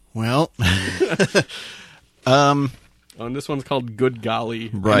 Well, and this one's called Good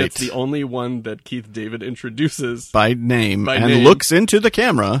Golly. Right. And it's the only one that Keith David introduces by name and looks into the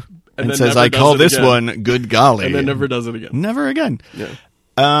camera and says, I call this one Good Golly. And then never does it again. Never again. Yeah.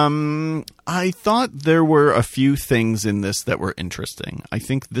 I thought there were a few things in this that were interesting. I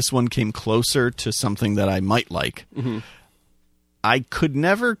think this one came closer to something that I might like. Mm-hmm. I could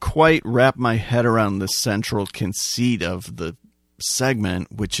never quite wrap my head around the central conceit of the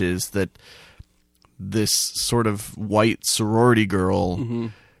segment, which is that this sort of white sorority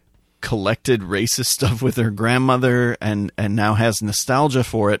girl collected racist stuff with her grandmother and now has nostalgia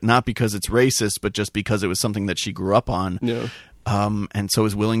for it, not because it's racist, but just because it was something that she grew up on. Yeah. And so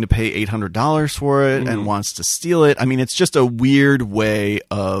is willing to pay $800 for it and wants to steal it. I mean, it's just a weird way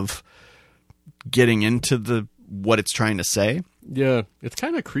of getting into what it's trying to say. Yeah, it's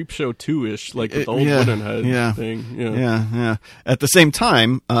kind of Creepshow 2-ish, like with the old Woodenhead thing. Yeah. At the same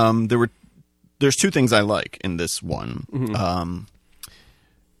time, there's two things I like in this one.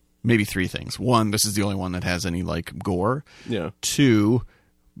 Maybe three things. One, this is the only one that has any like gore. Yeah. Two,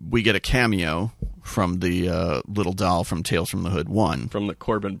 we get a cameo from the little doll from Tales from the Hood 1. From the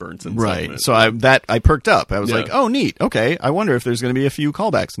Corbin Burnson right. segment. So I perked up. I was like, oh, neat. Okay, I wonder if there's going to be a few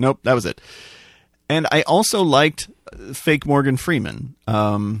callbacks. Nope, that was it. And I also liked fake Morgan Freeman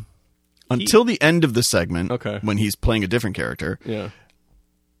until the end of the segment when he's playing a different character. Yeah.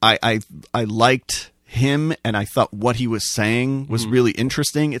 I liked him, and I thought what he was saying was really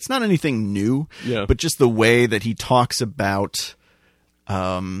interesting. It's not anything new, but just the way that he talks about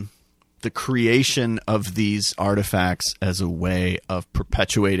the creation of these artifacts as a way of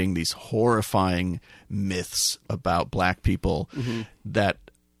perpetuating these horrifying myths about black people that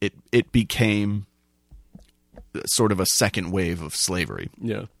it became sort of a second wave of slavery.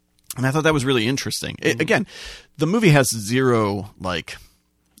 Yeah. And I thought that was really interesting. Again, the movie has zero, like,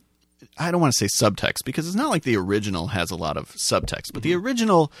 I don't want to say subtext, because it's not like the original has a lot of subtext, but the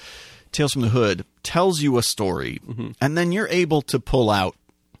original Tales from the Hood tells you a story, and then you're able to pull out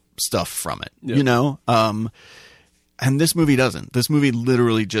stuff from it, you know? And this movie doesn't. This movie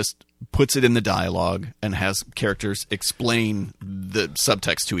literally just puts it in the dialogue and has characters explain the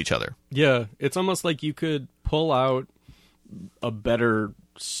subtext to each other. Yeah, it's almost like you could pull out a better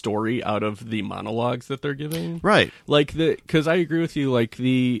story out of the monologues that they're giving. Right. Like because I agree with you, like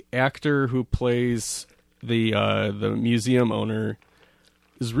the actor who plays the museum owner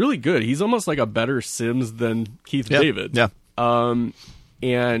is really good. He's almost like a better Sims than Keith David. Yeah.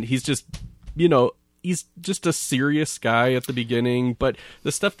 And he's just, he's just a serious guy at the beginning, but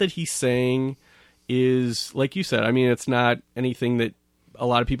the stuff that he's saying is, like you said, I mean, it's not anything that a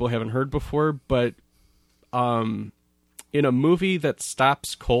lot of people haven't heard before, but in a movie that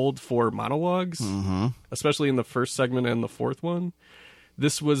stops cold for monologues, especially in the first segment and the fourth one,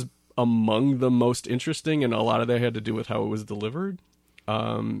 this was among the most interesting, and a lot of that had to do with how it was delivered.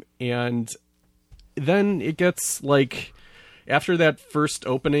 And then it gets like, after that first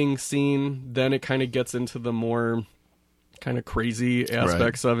opening scene, then it kind of gets into the more kind of crazy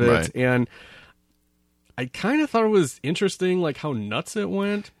aspects of it. Right. And I kind of thought it was interesting, like how nuts it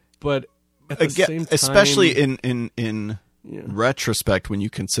went, but at the same time, especially in retrospect, when you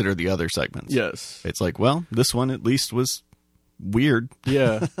consider the other segments. Yes. It's like, well, this one at least was weird.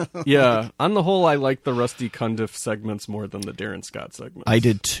 Yeah. Yeah. On the whole, I like the Rusty Cundiff segments more than the Darren Scott segments. I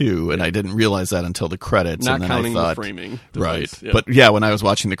did too, and I didn't realize that until the credits. Not and then counting I thought, the framing device. Right. Yeah. But yeah, when I was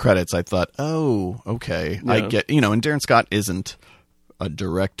watching the credits, I thought, oh, okay. Yeah. I get, and Darren Scott isn't a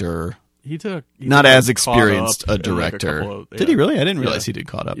director. He not as experienced a Up director. like Did he really? I didn't realize he did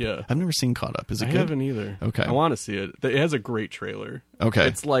Caught Up. Yeah. I've never seen Caught Up. Is it I good? haven't either. Okay. I want to see it. It has a great trailer. Okay.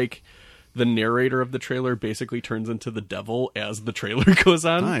 It's like the narrator of the trailer basically turns into the devil as the trailer goes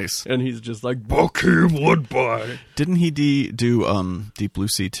on. Nice. And he's just like, Bokeem Woodbine. Didn't he do Deep Blue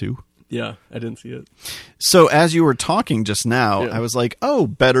Sea too? Yeah, I didn't see it. So as you were talking just now, Yeah. I was like, oh,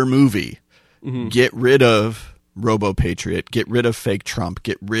 better movie. Get rid of Robo Patriot. Get rid of fake Trump.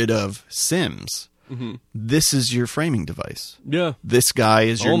 Get rid of Sims. This is your framing device. Yeah. This guy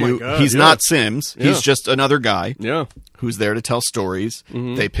is your Oh my new... God, he's yeah. not Sims. Yeah. He's just another guy Yeah. who's there to tell stories.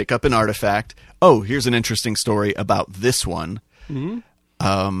 They pick up an artifact. Oh, here's an interesting story about this one. And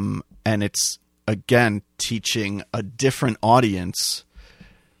it's, again, teaching a different audience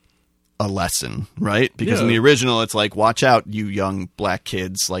a lesson, right? Because in Yeah. the original, it's like, watch out, you young black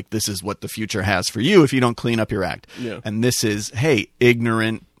kids. Like, this is what the future has for you if you don't clean up your act. Yeah. And this is, hey,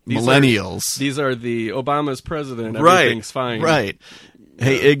 ignorant These millennials. These are the Obama's president. Right. Everything's fine. Right.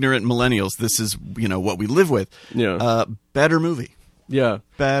 Hey, ignorant millennials. This is, what we live with. Yeah. Better movie. Yeah.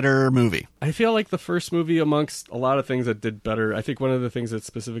 Better movie. I feel like the first movie, amongst a lot of things that did better, I think one of the things that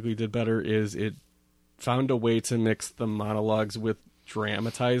specifically did better is it found a way to mix the monologues with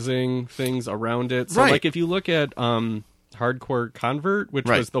dramatizing things around it. So, Right. like, if you look at Hardcore Convert, which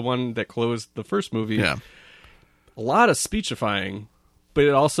Right. was the one that closed the first movie, Yeah. a lot of speechifying, but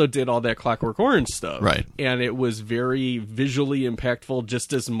it also did all that Clockwork Orange stuff. Right. And it was very visually impactful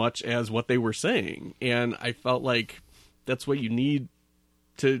just as much as what they were saying. And I felt like that's what you need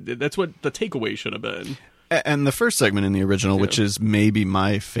that's what the takeaway should have been. And the first segment in the original, which is maybe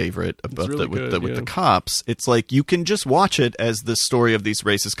my favorite about really with good, the cops, it's like you can just watch it as the story of these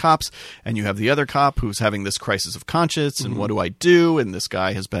racist cops, and you have the other cop who's having this crisis of conscience, and what do I do? And this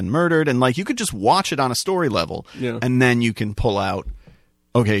guy has been murdered, and like you could just watch it on a story level, Yeah. and then you can pull out,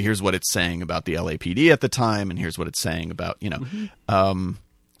 okay, here's what it's saying about the LAPD at the time, and here's what it's saying about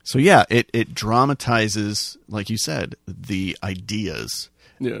So yeah, it dramatizes, like you said, the ideas,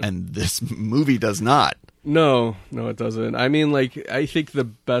 and this movie does not. No, it doesn't. I mean, like, I think the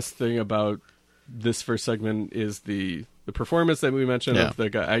best thing about this first segment is the performance that we mentioned of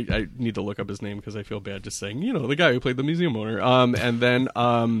the guy. I need to look up his name because I feel bad just saying, the guy who played the museum owner. And then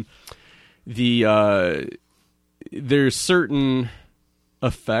there's certain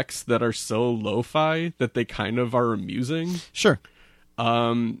effects that are so lo-fi that they kind of are amusing. Sure.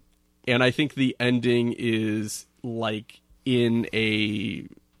 And I think the ending is like it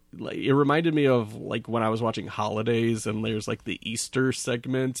reminded me of like when I was watching Holidays and there's like the Easter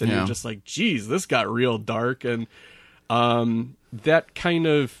segment and you're just like, geez, this got real dark. And that kind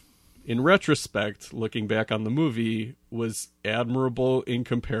of, in retrospect, looking back on the movie, was admirable in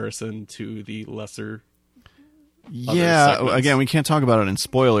comparison to the lesser. Yeah, segments. again, we can't talk about it in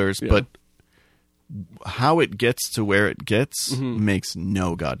spoilers, but how it gets to where it gets makes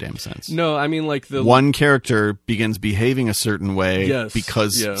no goddamn sense. No, I mean, like one character begins behaving a certain way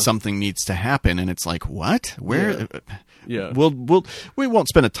because Yeah. something needs to happen, and it's like, what? Where? Yeah. We won't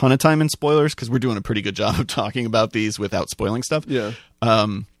spend a ton of time in spoilers because we're doing a pretty good job of talking about these without spoiling stuff. Yeah.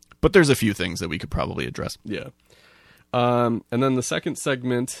 But there's a few things that we could probably address. Yeah. And then the second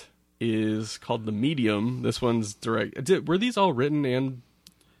segment is called The Medium. This one's were these all written and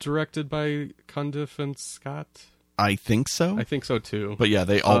directed by Cundiff and Scott? I think so. I think so too. But yeah,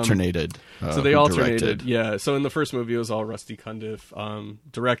 they alternated. So they who alternated. directed. Yeah. So in the first movie, it was all Rusty Cundiff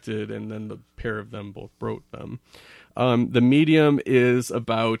directed, and then the pair of them both wrote them. The Medium is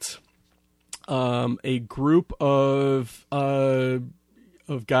about a group of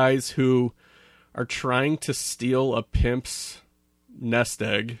guys who are trying to steal a pimp's nest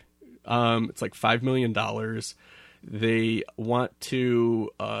egg. It's like $5 million. They want to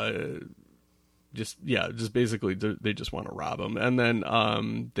just basically they just want to rob him, and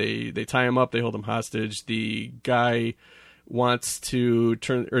then they tie him up, they hold him hostage. The guy wants to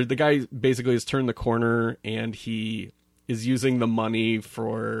the guy basically has turned the corner, and he is using the money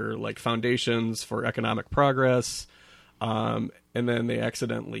for like foundations for economic progress, and then they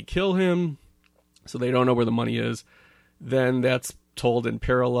accidentally kill him, so they don't know where the money is. Then that's told in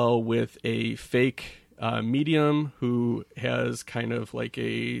parallel with a fake medium who has kind of like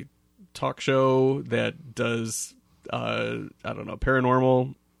a talk show that does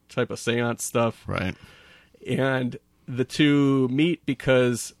paranormal type of seance stuff, Right. and the two meet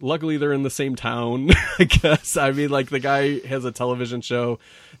because luckily they're in the same town. I guess, I mean, like, the guy has a television show,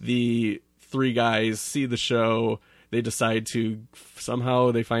 the three guys see the show, they decide to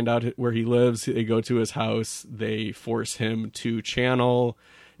somehow, they find out where he lives, they go to his house, they force him to channel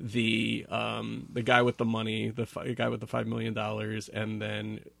the guy with the money, the guy with the $5 million, and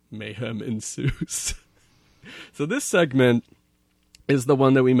then mayhem ensues. So this segment is the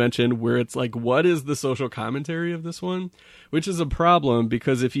one that we mentioned, where it's like, what is the social commentary of this one? Which is a problem,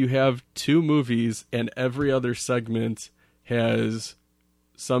 because if you have two movies and every other segment has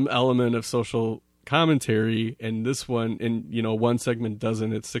some element of social commentary, and this one, and one segment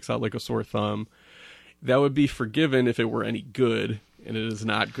doesn't, it sticks out like a sore thumb, that would be forgiven if it were any good, and it is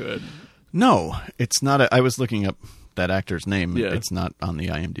not good. No, it's not. I was looking up that actor's name. Yeah. It's not on the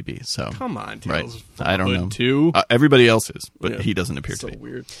IMDb. So come on, right? Tales I don't know. Too. Everybody else is, but Yeah. he doesn't appear to So be.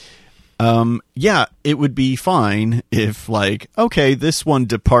 weird. Yeah, it would be fine if, like, okay, this one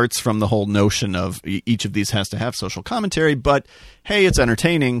departs from the whole notion of each of these has to have social commentary, but hey, it's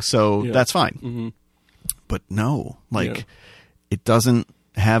entertaining, so Yeah. that's fine. Mm-hmm. But no, like, Yeah. it doesn't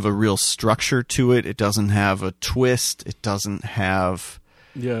have a real structure to it. It doesn't have a twist. It doesn't have.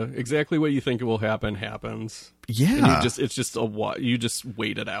 Yeah, exactly what you think will happen happens. Yeah, And it's just you just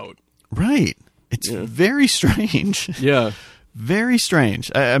wait it out. right. It's very strange. Yeah. Very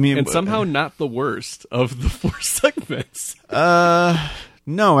strange. I mean, And somehow not the worst of the 4 segments.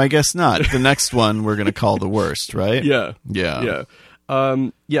 no, I guess not. The next one we're going to call the worst, right? Yeah. Yeah.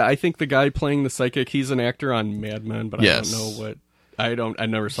 Yeah, I think the guy playing the psychic, he's an actor on Mad Men, but Yes. I don't know what. I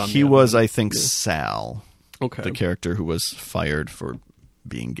never saw He Mad was, Men. I think, Sal, Okay. the character who was fired for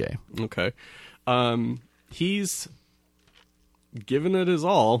being gay. Okay. He's given it his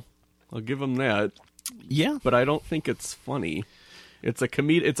all. I'll give him that. Yeah. But I don't think it's funny. It's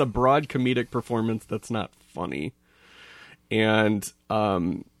a broad comedic performance that's not funny. And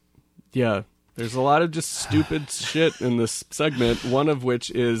yeah, there's a lot of just stupid shit in this segment, one of which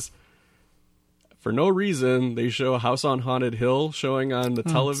is, for no reason, they show House on Haunted Hill showing on the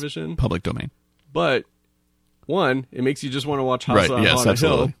television. Public domain. But one, it makes you just want to watch House Right, on yes, Haunted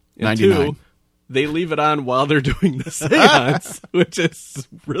absolutely. Hill. And 99. two, they leave it on while they're doing the seance, which is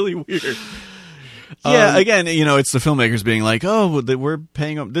really weird. Yeah, again, it's the filmmakers being like, "Oh, we're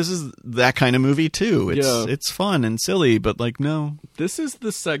paying up. This is that kind of movie too. It's fun and silly, but like, no." This is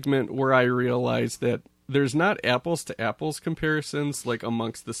the segment where I realized that there's not apples to apples comparisons like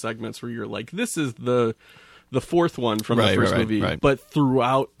amongst the segments where you're like, this is the fourth one from the first movie, right. but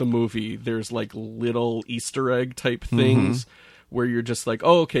throughout the movie there's like little Easter egg type things. Where you're just like,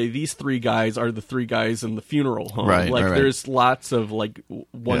 oh, okay, these 3 guys are the 3 guys in the funeral home. Right, like, right. there's lots of, like,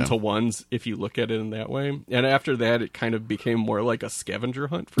 one-to-ones if you look at it in that way. And after that, it kind of became more like a scavenger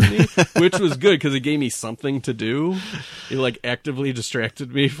hunt for me, which was good because it gave me something to do. It, like, actively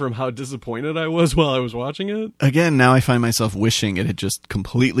distracted me from how disappointed I was while I was watching it. Again, now I find myself wishing it had just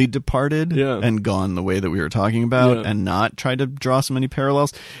completely departed and gone the way that we were talking about and not tried to draw so many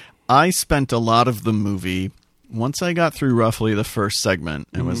parallels. I spent a lot of the movie... Once I got through roughly the first segment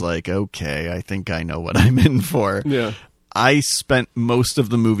and was like, okay, I think I know what I'm in for. Yeah. I spent most of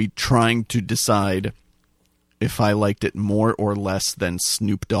the movie trying to decide if I liked it more or less than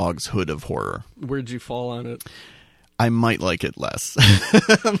Snoop Dogg's Hood of Horror. Where'd you fall on it? I might like it less.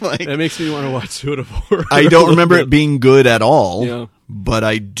 That makes me want to watch Hood of Horror. I don't remember it being good at all, Yeah. but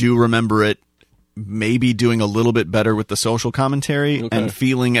I do remember it maybe doing a little bit better with the social commentary and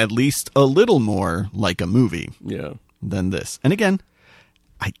feeling at least a little more like a movie than this. And again,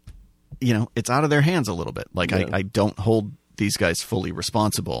 it's out of their hands a little bit. Like I don't hold these guys fully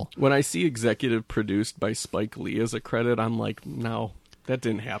responsible. When I see executive produced by Spike Lee as a credit, I'm like, no, that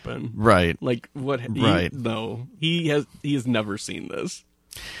didn't happen. Right. Like what? Right. No, he has never seen this.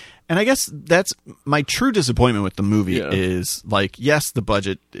 And I guess that's my true disappointment with the movie Yeah. is, like, yes, the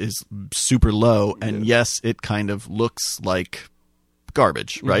budget is super low, and yes, it kind of looks like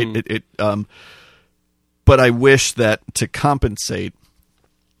garbage, right? But I wish that to compensate,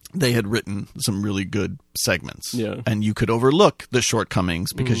 they had written some really good segments. Yeah. And you could overlook the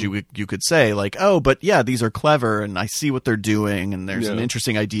shortcomings because you could say, like, oh, but yeah, these are clever, and I see what they're doing, and there's an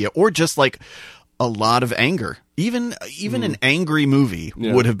interesting idea. Or just, like, a lot of anger. Even an angry movie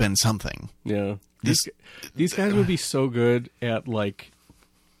would have been something. Yeah. These guys would be so good at, like,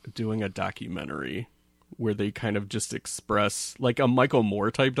 doing a documentary where they kind of just express, like a Michael Moore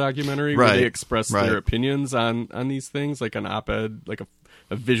type documentary where they express their opinions on these things, like an op-ed, like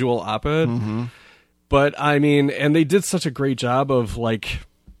a visual op-ed. But I mean, and they did such a great job of, like,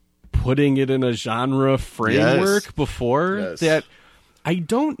 putting it in a genre framework before that I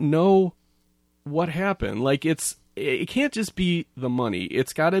don't know what happened. Like, it can't just be the money.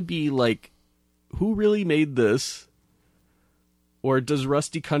 It's got to be, like, who really made this? Or does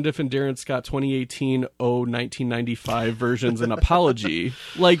Rusty Cundiff and Darren Scott 2018 owe 1995 versions an apology?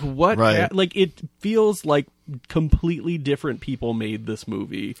 Like, what? Right. Like, it feels like completely different people made this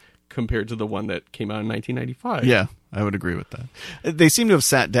movie compared to the one that came out in 1995. Yeah, I would agree with that. They seem to have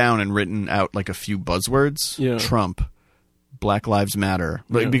sat down and written out, like, a few buzzwords. Yeah. Trump, Black Lives Matter.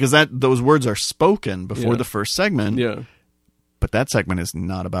 Yeah. Because those words are spoken before Yeah. the first segment. Yeah. But that segment is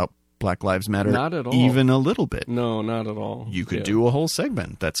not about Black Lives Matter. Not at all. Even a little bit. No, not at all. You could Yeah. do a whole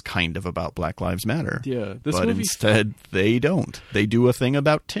segment that's kind of about Black Lives Matter. Yeah. But instead, they don't. They do a thing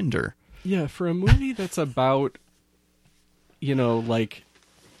about Tinder. Yeah, for a movie that's about, like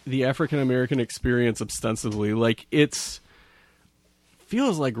the African American experience ostensibly, like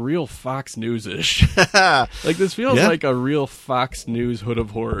feels like real Fox News-ish. Like this feels Yeah. like a real Fox News Hood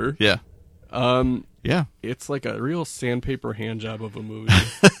of Horror. Yeah. Yeah. It's like a real sandpaper hand job of a movie.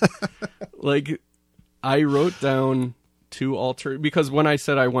 Like I wrote down two because when I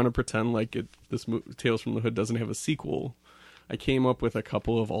said I want to pretend like Tales from the Hood doesn't have a sequel, I came up with a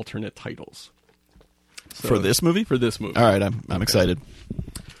couple of alternate titles. So, For this movie? For this movie. All right, I'm excited.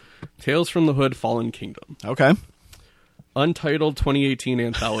 Tales from the Hood, Fallen Kingdom. Okay. Untitled 2018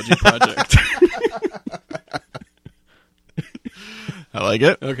 Anthology Project. I like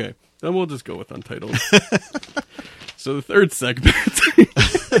it. Okay, then we'll just go with Untitled. So the third segment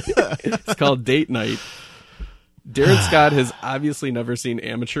it's called Date Night. Darren Scott has obviously never seen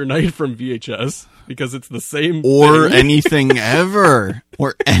Amateur Night from VHS because it's the same Or thing. anything ever.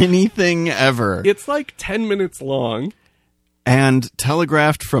 Or anything ever. It's like 10 minutes long, And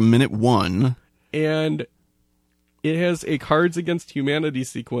telegraphed from minute 1. and it has a Cards Against Humanity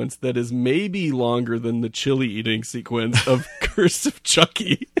sequence that is maybe longer than the chili eating sequence of Curse of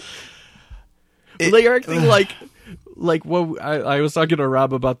Chucky. They are acting like what I was talking to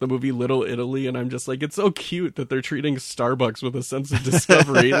Rob about the movie Little Italy, and I'm just like, it's so cute that they're treating Starbucks with a sense of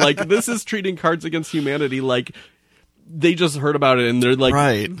discovery. Like this is treating Cards Against Humanity like they just heard about it and they're like,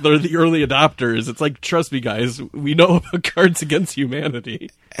 Right. they're the early adopters. It's like, trust me, guys, we know about Cards Against Humanity.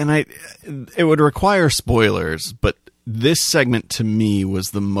 And it would require spoilers, but this segment to me was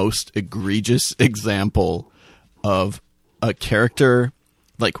the most egregious example of a character.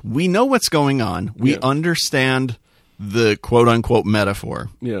 Like, we know what's going on. We Yeah. understand the quote-unquote metaphor.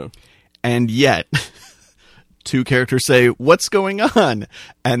 Yeah. And yet, two characters say, "What's going on?"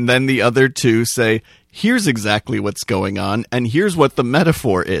 And then the other two say, "Here's exactly what's going on, and here's what the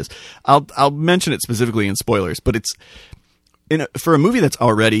metaphor is." I'll mention it specifically in spoilers, but it's for a movie that's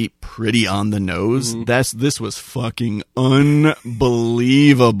already pretty on the nose. This was fucking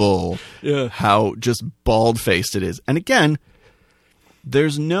unbelievable. Yeah. How just bald-faced it is. And again,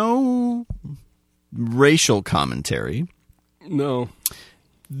 there's no racial commentary. No.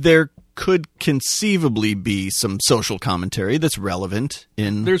 There could conceivably be some social commentary that's relevant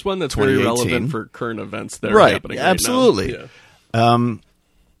in There's one that's very 2018. relevant for current events that are Right, happening right absolutely. now. Yeah.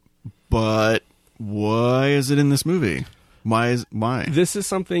 But why is it in this movie? Why? This is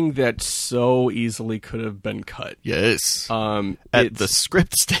something that so easily could have been cut. Yes. At It's- the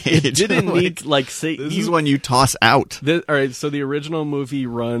script stage. It didn't Like, need say This is when you toss out. All right, so the original movie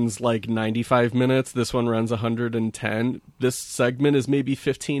runs like 95 minutes. This one runs 110. This segment is maybe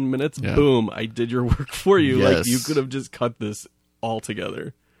 15 minutes. Yeah. Boom, I did your work for you. Like Yes. you could have just cut this all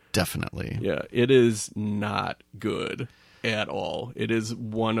together. Definitely. Yeah, it is not good at all. It is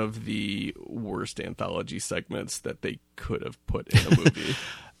one of the worst anthology segments that they could have put in a movie.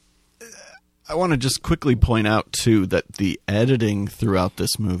 I want to just quickly point out, too, that the editing throughout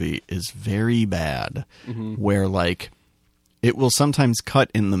this movie is very bad. Where, like, it will sometimes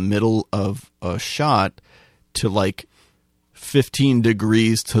cut in the middle of a shot to, like, 15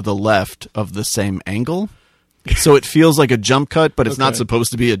 degrees to the left of the same angle. So it feels like a jump cut, but it's not Okay.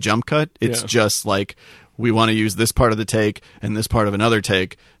 supposed to be a jump cut. It's Yeah. just like, we want to use this part of the take and this part of another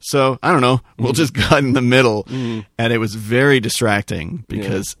take. So, I don't know, we'll just cut in the middle. And it was very distracting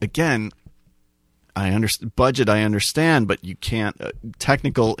because, again, I understand budget. I understand, but you can't.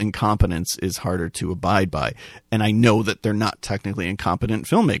 Technical incompetence is harder to abide by, and I know that they're not technically incompetent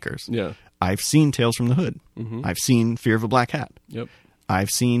filmmakers. Yeah. I've seen Tales from the Hood. I've seen Fear of a Black Hat. Yep. I've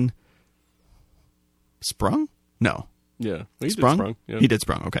seen Sprung. No, Yeah. He did Sprung. Sprung. Yeah. He did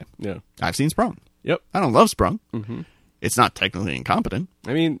Sprung. Okay, Yeah. I've seen Sprung. Yep. I don't love Sprung. It's not technically incompetent.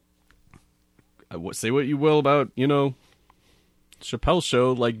 I mean, say what you will about, Chappelle's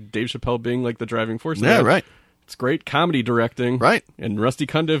show, like Dave Chappelle being like the driving force. of Yeah, that. right. It's great comedy directing. Right. And Rusty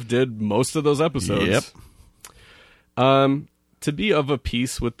Cundiff did most of those episodes. Yep. To be of a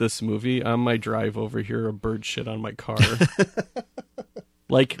piece with this movie, on my drive over here, a bird shit on my car.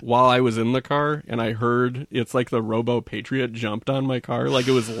 Like, while I was in the car, and I heard, it's like the Robo Patriot jumped on my car. Like,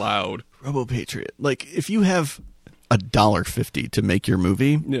 it was loud. Robo Patriot. Like, if you have $1.50 to make your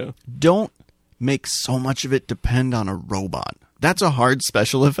movie, Yeah. don't make so much of it depend on a robot. That's a hard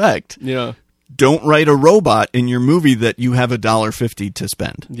special effect. Yeah. Don't write a robot in your movie that you have $1.50 to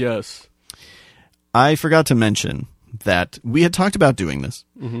spend. Yes. I forgot to mention that we had talked about doing this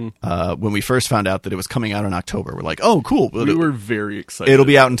when we first found out that it was coming out in October. We're like, oh, cool. We were very excited. It'll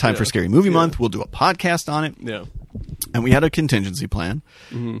be out in time for Scary Movie Month. We'll do a podcast on it. Yeah. And we had a contingency plan.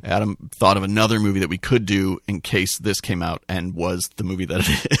 Adam thought of another movie that we could do in case this came out and was the movie that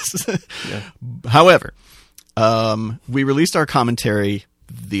it is. However, we released our commentary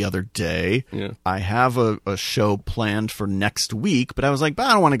the other day. Yeah. I have a show planned for next week, but I was like,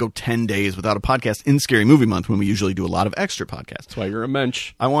 I don't want to go 10 days without a podcast in Scary Movie Month when we usually do a lot of extra podcasts. That's why you're a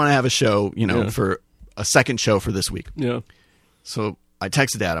mensch. I want to have a show, for a second show for this week. Yeah. So I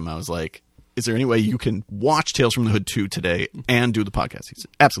texted Adam. I was like, is there any way you can watch Tales from the Hood 2 today and do the podcast? He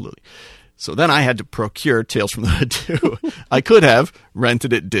said, absolutely. So then I had to procure Tales from the Hood 2. I could have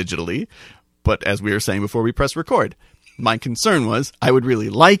rented it digitally, but as we were saying before we press record, my concern was I would really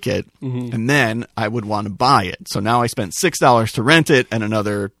like it, and then I would want to buy it. So now I spent $6 to rent it and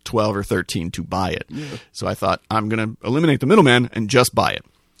another $12 or $13 to buy it. Yeah. So I thought, I'm going to eliminate the middleman and just buy it.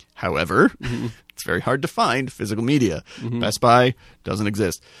 However, it's very hard to find physical media. Best Buy doesn't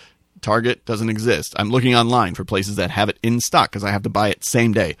exist. Target doesn't exist. I'm looking online for places that have it in stock because I have to buy it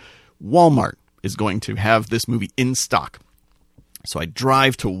same day. Walmart is going to have this movie in stock. So I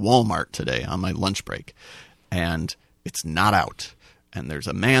drive to Walmart today on my lunch break, and it's not out. And there's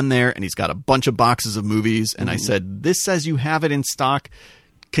a man there, and he's got a bunch of boxes of movies. And I said, this says you have it in stock.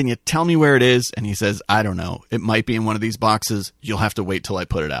 Can you tell me where it is? And he says, I don't know. It might be in one of these boxes. You'll have to wait till I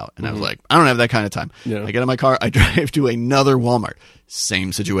put it out. And I was like, I don't have that kind of time. Yeah. I get in my car. I drive to another Walmart.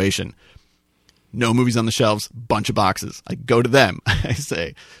 Same situation. No movies on the shelves. Bunch of boxes. I go to them. I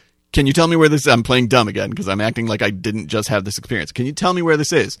say, can you tell me where this is? I'm playing dumb again because I'm acting like I didn't just have this experience. Can you tell me where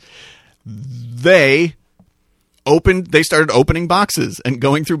this is? They started opening boxes and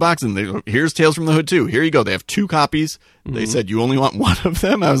going through boxes. And they go, here's Tales from the Hood 2. Here you go. They have 2 copies. They said, you only want one of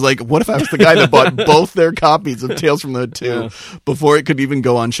them? I was like, what if I was the guy that bought both their copies of Tales from the Hood 2 before it could even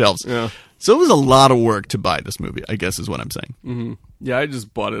go on shelves? Yeah. So it was a lot of work to buy this movie, I guess is what I'm saying. Yeah, I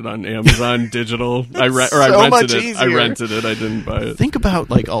just bought it on Amazon digital. I rented much it. easier. I rented it. I didn't buy it. Think about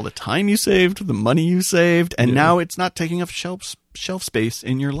like all the time you saved, the money you saved, and now it's not taking up shelf space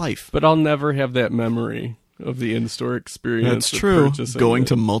in your life. But I'll never have that memory of the in-store experience. That's true. Going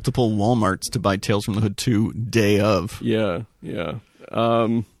to multiple Walmarts to buy Tales from the Hood 2 day of. Yeah.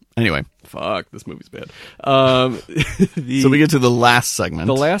 Anyway. Fuck, this movie's bad. So we get to the last segment.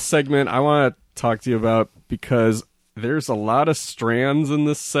 The last segment I want to talk to you about because there's a lot of strands in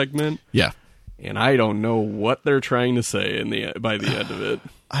this segment. Yeah. And I don't know what they're trying to say by the end of it.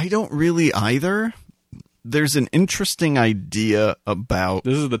 I don't really either. There's an interesting idea about...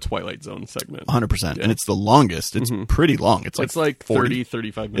 This is the Twilight Zone segment. 100%. Yeah. And it's the longest. It's pretty long. It's like 30,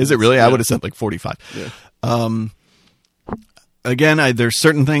 35 minutes. Is it really? Yeah. I would have said like 45. Yeah. Again, there's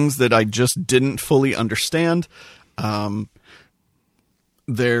certain things that I just didn't fully understand.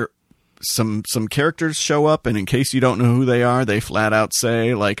 There... Some characters show up, and in case you don't know who they are, they flat out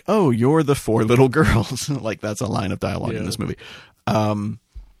say, like, oh, you're the 4 little girls. Like, that's a line of dialogue in this movie. I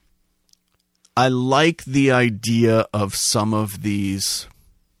like the idea of some of these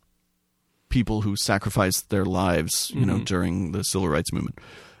people who sacrificed their lives, you know, during the civil rights movement.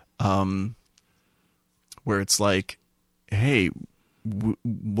 Where it's like, hey,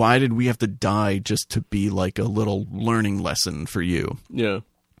 why did we have to die just to be like a little learning lesson for you? Yeah.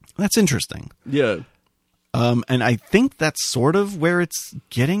 That's interesting. Yeah. And I think that's sort of where it's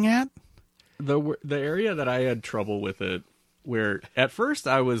getting at. The area that I had trouble with it, where at first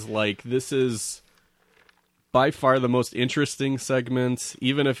I was like, this is by far the most interesting segment,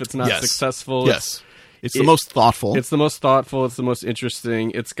 even if it's not successful. Yes. It's the most thoughtful. It's the most thoughtful. It's the most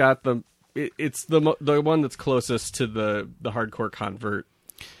interesting. It's got it's the one that's closest to the hardcore convert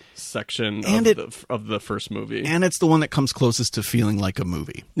section of the first movie, and it's the one that comes closest to feeling like a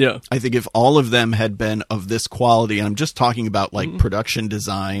movie. Yeah, I think if all of them had been of this quality, and I'm just talking about like production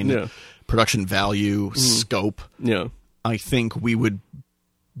design, production value, scope. Yeah, I think we would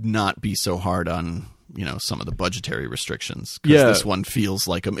not be so hard on some of the budgetary restrictions. Because this one feels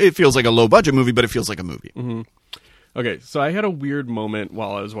like it feels like a low budget movie, but it feels like a movie. Okay, so I had a weird moment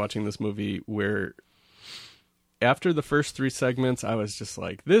while I was watching this movie where, after the first 3 segments, I was just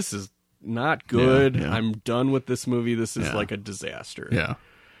like, this is not good. Yeah. I'm done with this movie. This is like a disaster. Yeah.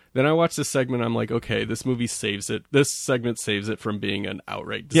 Then I watched this segment. I'm like, okay, this movie saves it. This segment saves it from being an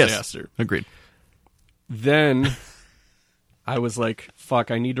outright disaster. Yes. Agreed. Then I was like,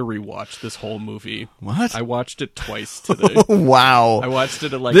 fuck, I need to rewatch this whole movie. What? I watched it twice today. Wow. I watched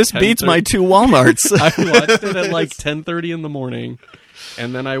it at like this beats my 2 Walmarts. I watched it at like 10:30 in the morning,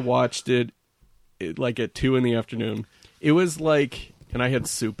 and then I watched it like at 2 in the afternoon. It was like, and I had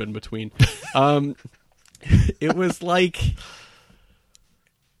soup in between. It was like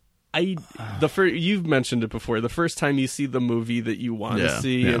you've mentioned it before. The first time you see the movie that you want to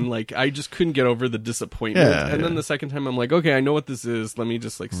see, and like I just couldn't get over the disappointment. And then the second time, I'm like, okay, I know what this is. Let me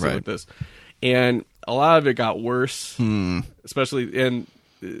just like sit with this. And a lot of it got worse, especially and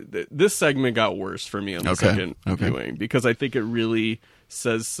this segment got worse for me on the second viewing because I think it really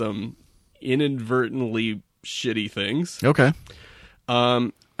says some inadvertently shitty things. Okay.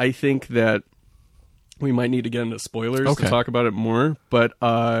 I think that we might need to get into spoilers to talk about it more, but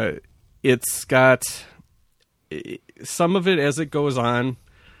it's got some of it as it goes on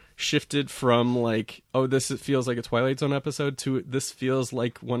shifted from like, oh, feels like a Twilight Zone episode to this feels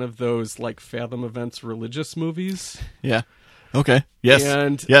like one of those like Fathom Events religious movies. Yeah. Okay. Yes.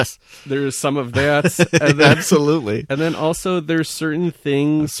 And yes, there's some of that. And then, absolutely. And then also there's certain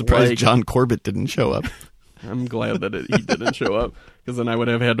things. I'm surprised like, John Corbett didn't show up. I'm glad that he didn't show up because then I would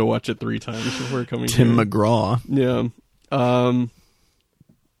have had to watch it 3 times before coming. Tim here. McGraw. Yeah.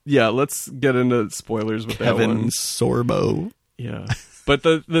 Yeah. Let's get into spoilers with that one. Kevin Sorbo. Yeah. But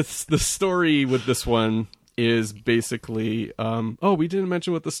the story with this one is basically we didn't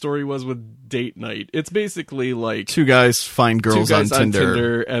mention what the story was with Date Night. It's basically like 2 guys find girls on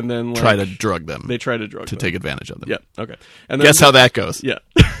Tinder and then like, try to drug them. They try to drug to them. take advantage of them. Yeah, okay. And then guess how that goes. Yeah.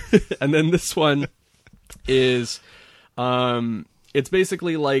 And then this one is it's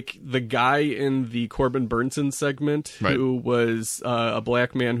basically like the guy in the Corbin Burnson segment who was a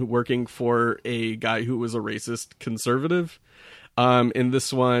black man who working for a guy who was a racist conservative. In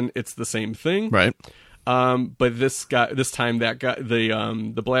this one, it's the same thing, right? But this time, that guy,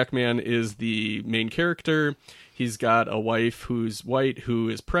 the black man is the main character. He's got a wife who's white, who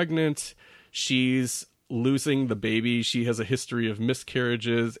is pregnant. She's losing the baby. She has a history of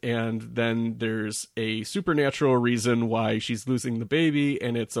miscarriages, and then there's a supernatural reason why she's losing the baby,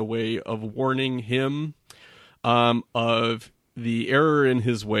 and it's a way of warning him of the error in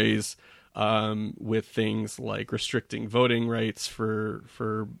his ways. With things like restricting voting rights for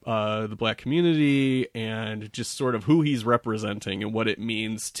the black community and just sort of who he's representing and what it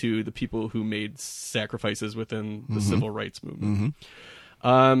means to the people who made sacrifices within the civil rights movement.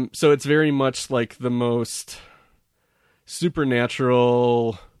 So it's very much like the most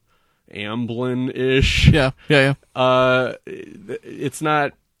supernatural Amblin-ish. Yeah. It's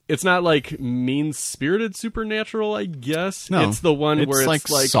not like mean-spirited supernatural, I guess. No, it's the one where it's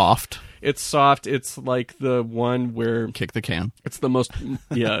like soft. It's soft. It's like the one where kick the can. It's the most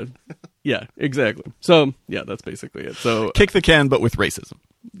yeah, exactly. So yeah, that's basically it. So kick the can, but with racism.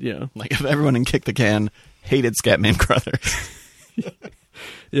 Yeah, like if everyone in Kick the Can hated Scatman Crothers.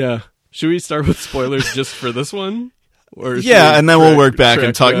 Yeah. Should we start with spoilers just for this one? Or and then we'll work back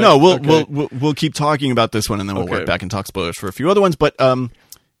and talk. No, we'll keep talking about this one, and then we'll work back and talk spoilers for a few other ones. But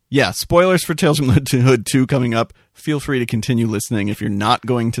spoilers for Tales from the Hood 2 coming up. Feel free to continue listening if you're not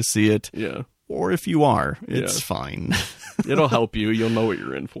going to see it. Yeah. Or if you are, it's fine. It'll help you. You'll know what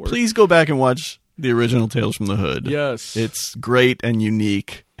you're in for. Please go back and watch the original Tales from the Hood. Yes. It's great and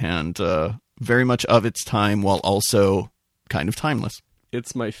unique and very much of its time while also kind of timeless.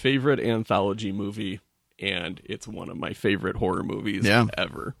 It's my favorite anthology movie, and it's one of my favorite horror movies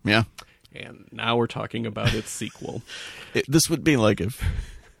ever. Yeah. And now we're talking about its sequel. This would be like if...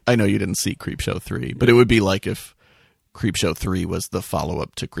 I know you didn't see Creepshow 3, but it would be like if Creepshow 3 was the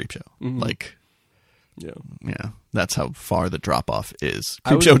follow-up to Creepshow. Mm-hmm. Like, yeah, that's how far the drop-off is.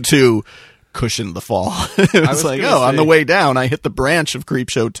 Creepshow 2 cushioned the fall. It was like, on the way down, I hit the branch of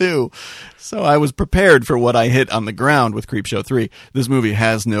Creepshow 2. So I was prepared for what I hit on the ground with Creepshow 3. This movie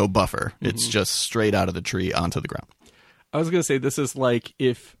has no buffer. Mm-hmm. It's just straight out of the tree onto the ground. I was going to say, this is like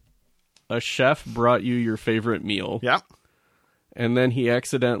if a chef brought you your favorite meal. Yeah. And then he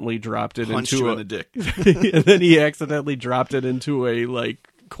accidentally dropped it Punched into you in the dick. And then he accidentally dropped it into a like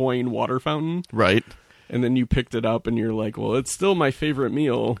coin water fountain. Right. And then you picked it up and you're like, well, it's still my favorite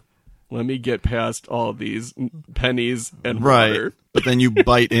meal. Let me get past all these pennies and water. But then you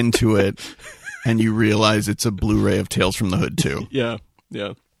bite into it and you realize it's a Blu-ray of Tales from the Hood 2. Yeah.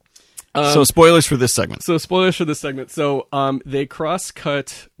 So spoilers for this segment. So they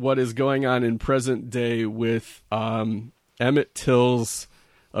cross-cut what is going on in present day with Emmett Till's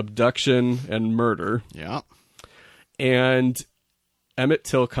abduction and murder. Yeah. And Emmett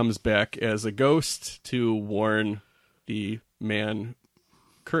Till comes back as a ghost to warn the man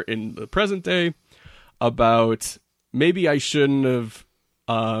in the present day about maybe I should have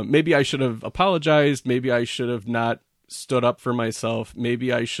apologized. Maybe I should have not stood up for myself.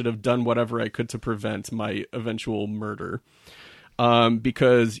 Maybe I should have done whatever I could to prevent my eventual murder.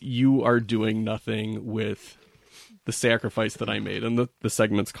 Because you are doing nothing with the sacrifice that I made. And the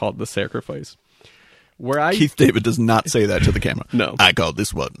segment's called The Sacrifice. Keith David does not say that to the camera. No. I call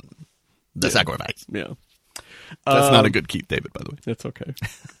this one the sacrifice. Yeah. That's not a good Keith David, by the way. It's okay.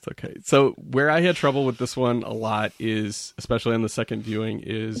 It's okay. So where I had trouble with this one a lot is, especially on the second viewing,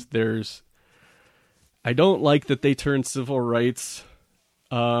 is I don't like that they turn civil rights.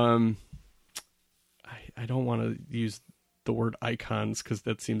 I don't want to use the word icons because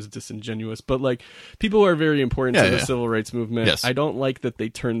that seems disingenuous, but like people who are very important to the civil rights movement. Yes. I don't like that they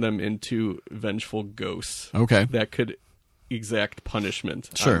turn them into vengeful ghosts. Okay. That could exact punishment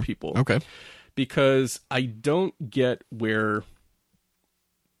Sure. on people. Okay. Because I don't get where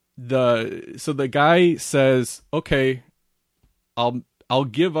the guy says, okay, I'll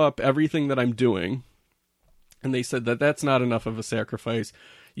give up everything that I'm doing. And they said that that's not enough of a sacrifice.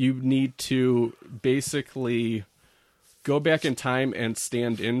 You need to basically go back in time and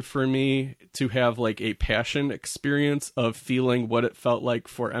stand in for me to have like a passion experience of feeling what it felt like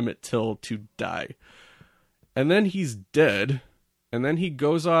for Emmett Till to die. And then he's dead. And then he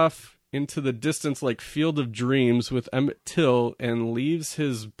goes off into the distance like Field of Dreams with Emmett Till and leaves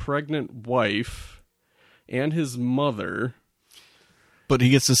his pregnant wife and his mother. But he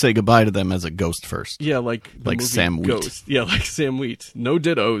gets to say goodbye to them as a ghost first. Yeah, like the movie Sam Wheat. Ghost. Yeah, like Sam Wheat. No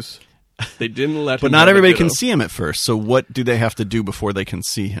dittos. They didn't let him. But not have a everybody ditto. can see him at first. So what do they have to do before they can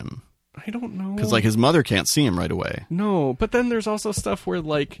see him? I don't know. Because like his mother can't see him right away. No, but then there's also stuff where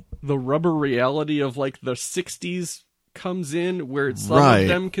like the rubber reality of like the 60s comes in where some Right. of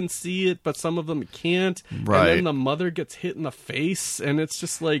them can see it, but some of them can't. Right. And then the mother gets hit in the face, and it's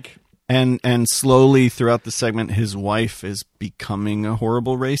just like... And slowly throughout the segment, his wife is becoming a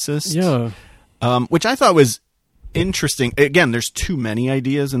horrible racist. Yeah. Which I thought was interesting. Again, there's too many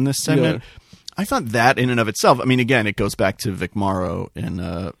ideas in this segment. Yeah. I thought that in and of itself, I mean, again, it goes back to Vic Morrow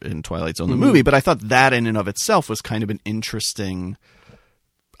in Twilight Zone, the movie, but I thought that in and of itself was kind of an interesting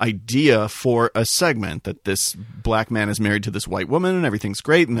idea for a segment, that this black man is married to this white woman and everything's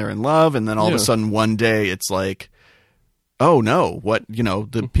great and they're in love, and then all of a sudden one day it's like, oh no, what,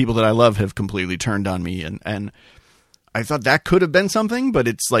 the people that I love have completely turned on me, and I thought that could have been something, but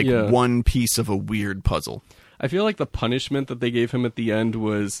it's like one piece of a weird puzzle. I feel like the punishment that they gave him at the end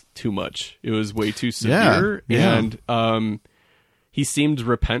was too much. It was way too severe, and he seemed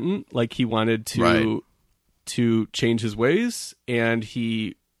repentant, like he wanted to change his ways, and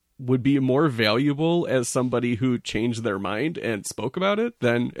he would be more valuable as somebody who changed their mind and spoke about it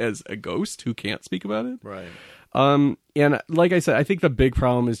than as a ghost who can't speak about it. Right. And like I said, I think the big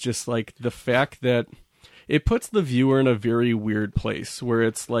problem is just like the fact that it puts the viewer in a very weird place where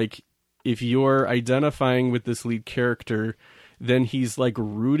it's like, if you're identifying with this lead character, then he's like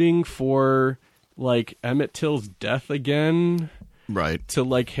rooting for like Emmett Till's death again. Right. To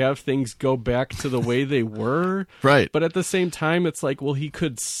like have things go back to the way they were. Right. But at the same time, it's like, well, he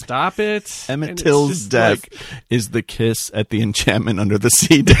could stop it. Emmett Till's death is the kiss at the Enchantment Under the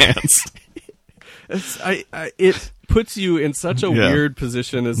Sea dance. It puts you in such a weird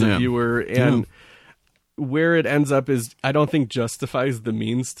position as a viewer, and where it ends up is, I don't think, justifies the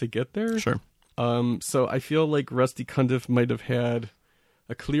means to get there. Sure. So I feel like Rusty Cundiff might have had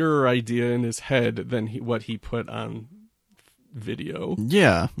a clearer idea in his head than what he put on video.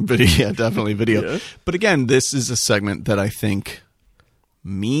 Yeah, definitely video. Yeah. But again, this is a segment that I think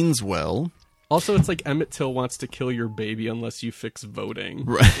means well. Also, it's like Emmett Till wants to kill your baby unless you fix voting.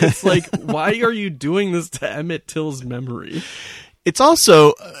 Right. It's like, why are you doing this to Emmett Till's memory? It's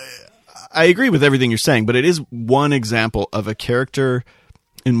also, I agree with everything you're saying, but it is one example of a character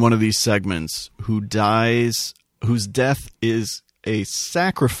in one of these segments who dies, whose death is a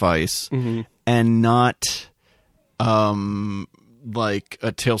sacrifice and not like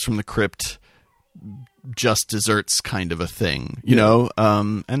a Tales from the Crypt just desserts kind of a thing, you know?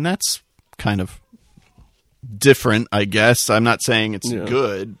 And that's kind of different, I guess. I'm not saying it's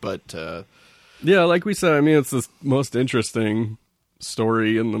good, but yeah, like we said, I mean, it's the most interesting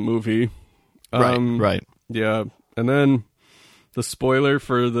story in the movie. Right. Yeah. And then the spoiler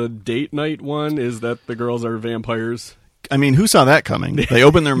for the date night one is that the girls are vampires. I mean, who saw that coming? They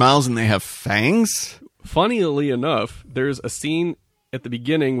open their mouths and they have fangs? Funnily enough, there's a scene at the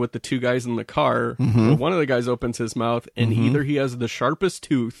beginning with the two guys in the car where one of the guys opens his mouth and either he has the sharpest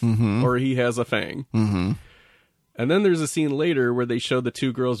tooth or he has a fang. And then there's a scene later where they show the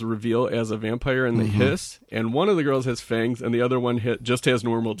two girls reveal as a vampire and they hiss, and one of the girls has fangs and the other one just has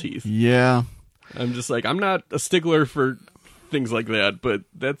normal teeth. Yeah. I'm just like, I'm not a stickler for things like that, but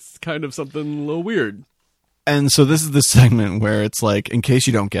that's kind of something a little weird. And so this is the segment where it's like, in case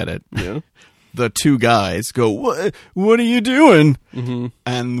you don't get it, the two guys go, what are you doing?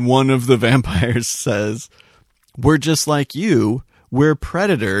 And one of the vampires says, we're just like you. We're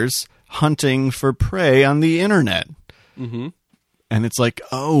predators hunting for prey on the internet. Mm-hmm. And it's like,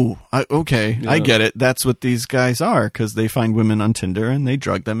 okay, I get it. That's what these guys are, because they find women on Tinder and they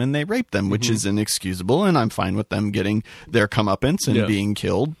drug them and they rape them, which is inexcusable. And I'm fine with them getting their comeuppance and being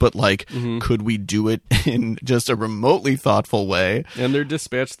killed. But, like, could we do it in just a remotely thoughtful way? And they're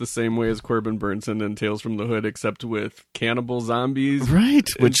dispatched the same way as Corbin Burnson and Tales from the Hood, except with cannibal zombies. Right.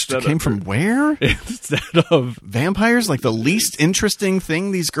 Which came from where? Instead of vampires, like the least interesting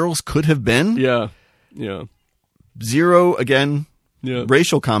thing these girls could have been. Yeah. Zero, again. Yeah.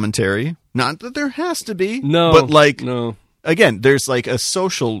 Racial commentary. Not that there has to be. No. But, like, no. Again, there's like a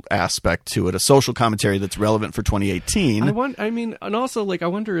social aspect to it, a social commentary that's relevant for 2018. And also, like, I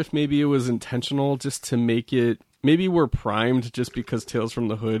wonder if maybe it was intentional just to make it. Maybe we're primed just because Tales from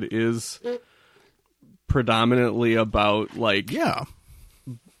the Hood is predominantly about, like,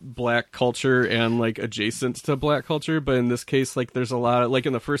 black culture and, like, adjacent to black culture. But in this case, like, there's a lot of, like,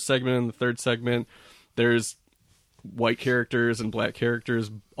 in the first segment and the third segment, there's white characters and black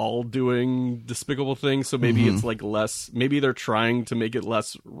characters all doing despicable things, so maybe it's like less, maybe they're trying to make it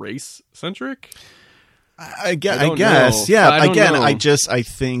less race centric. I guess yeah. I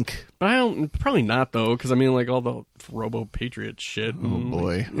think, but I don't, probably not though, because I mean, like, all the Robo Patriot shit. Oh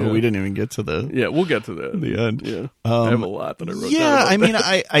boy, we didn't even get to we'll get to the end. Yeah, I have a lot that I wrote. Yeah, down about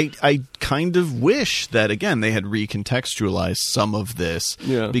I kind of wish that, again, they had recontextualized some of this.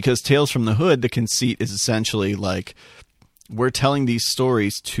 Yeah, because Tales from the Hood, the conceit is essentially like, we're telling these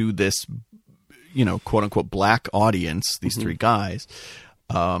stories to this, quote unquote black audience. These three guys.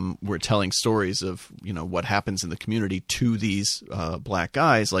 We're telling stories of, what happens in the community to these black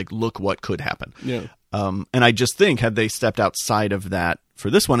guys. Like, look what could happen. Yeah. And I just think, had they stepped outside of that for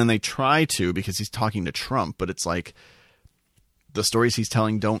this one, and they try to, because he's talking to Trump, but it's like the stories he's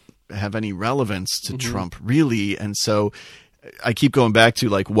telling don't have any relevance to Trump, really. And so I keep going back to,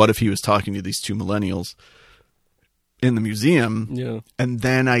 like, what if he was talking to these two millennials in the museum? Yeah. And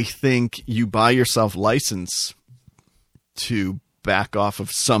then I think you buy yourself license to back off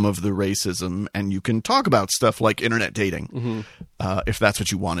of some of the racism, and you can talk about stuff like internet dating, if that's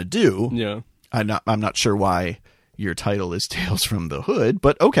what you want to do. Yeah. I'm not sure why your title is Tales from the Hood,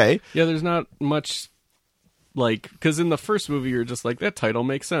 but okay. Yeah, there's not much, like, because in the first movie you're just like, that title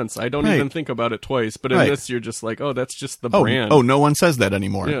makes sense. I don't even think about it twice. But in this, you're just like, oh, that's just the brand. Oh, no one says that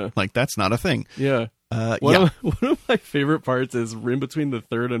anymore. Yeah. Like, that's not a thing. Yeah. One of my favorite parts is in between the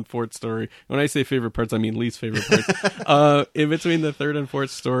third and fourth story. When I say favorite parts, I mean least favorite parts. In between the third and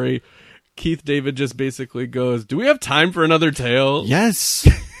fourth story, Keith David just basically goes, "Do we have time for another tale?" Yes.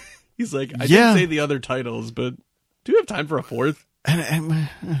 He's like, I didn't say the other titles, but do we have time for a fourth?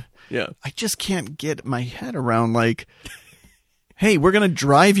 Yeah. I just can't get my head around, like, hey, we're going to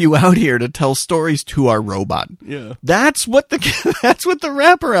drive you out here to tell stories to our robot. Yeah. That's what the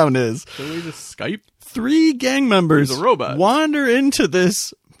wraparound is. So we just Skype? 3 gang members a robot. wander into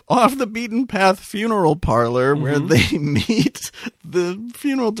this off the beaten path funeral parlor where they meet the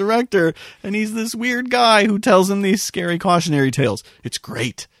funeral director, and he's this weird guy who tells them these scary cautionary tales. It's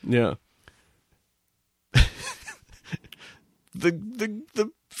great. Yeah.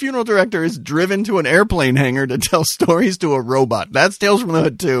 The funeral director is driven to an airplane hangar to tell stories to a robot. That's Tales from the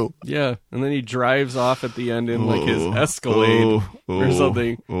Hood too. Yeah, and then he drives off at the end in like his Escalade or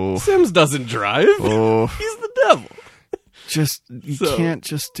something. Sims doesn't drive. He's the devil. You can't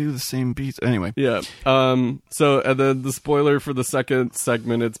just do the same beats. Anyway. Yeah. So and then the spoiler for the second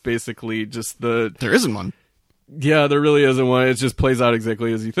segment, it's basically just there isn't one. Yeah, there really isn't one. It just plays out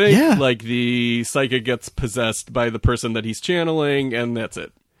exactly as you think. Yeah. Like the psychic gets possessed by the person that he's channeling, and that's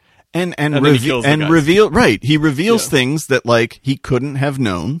it. And he reveals things that, like, he couldn't have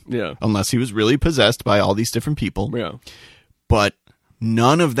known unless he was really possessed by all these different people. Yeah. But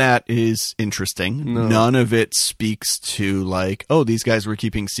none of that is interesting. No. None of it speaks to, like, oh, these guys were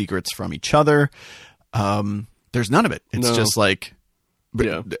keeping secrets from each other. There's none of it. It's just like,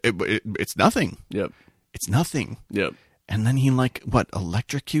 it's nothing. Yep. It's nothing. Yep. And then he, like,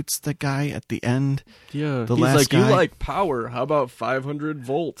 electrocutes the guy at the end? Yeah. The He's last like, guy. You like power. How about 500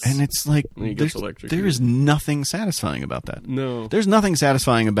 volts? And it's like, and he gets electrocuted. there is nothing satisfying about that. No. There's nothing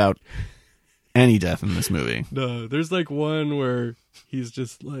satisfying about any death in this movie. No. There's, like, one where he's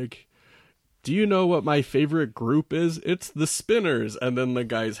just like, do you know what my favorite group is? It's the Spinners. And then the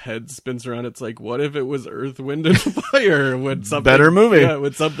guy's head spins around. It's like, what if it was Earth, Wind, and Fire? Would something better movie? Yeah,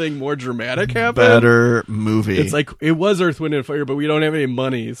 would something more dramatic happen? Better movie. It's like, it was Earth, Wind, and Fire, but we don't have any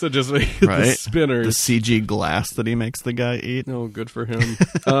money, so just make it the Spinners. The CG glass that he makes the guy eat. Oh, good for him.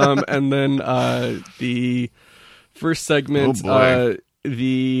 And then the first segment,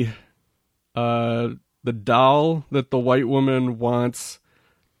 the doll that the white woman wants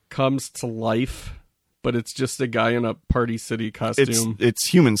comes to life, but it's just a guy in a Party City costume. It's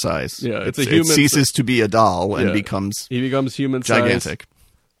human size. Yeah, it ceases to be a doll and he becomes human size. Gigantic.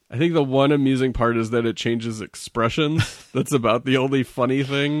 I think the one amusing part is that it changes expressions. That's about the only funny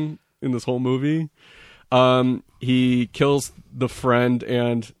thing in this whole movie. He kills the friend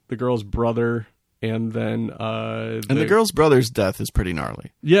and the girl's brother, and then the girl's brother's death is pretty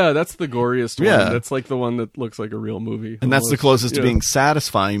gnarly. Yeah, that's the goriest one. Yeah. That's like the one that looks like a real movie. And that's the closest to being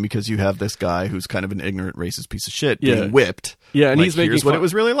satisfying, because you have this guy who's kind of an ignorant, racist piece of shit being whipped. Yeah, and like, he's making here's what it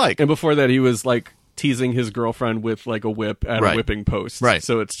was really like. And before that, he was like teasing his girlfriend with like a whip at a whipping post. Right.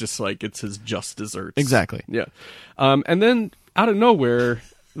 So it's just like it's his just desserts. Exactly. Yeah. And then out of nowhere,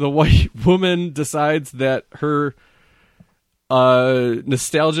 the white woman decides that her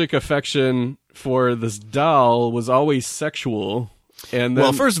nostalgic affection for this doll was always sexual. And then,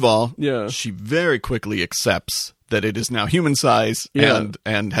 well, first of all, yeah, she very quickly accepts that it is now human size and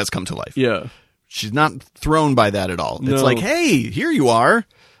has come to life. Yeah. She's not thrown by that at all. No. It's like, hey, here you are.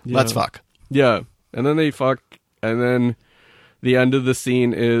 Yeah. Let's fuck. Yeah. And then they fuck, and then the end of the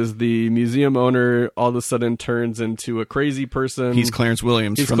scene is the museum owner all of a sudden turns into a crazy person. He's Clarence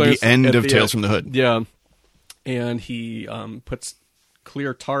Williams the end of Tales from the Hood. Yeah. And he puts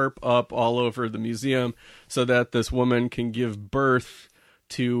clear tarp up all over the museum so that this woman can give birth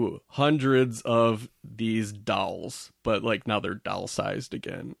to hundreds of these dolls, but like now they're doll sized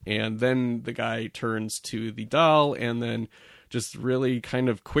again. And then the guy turns to the doll and then just really kind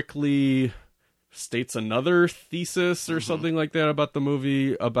of quickly states another thesis or something like that about the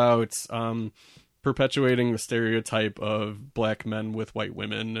movie, about perpetuating the stereotype of black men with white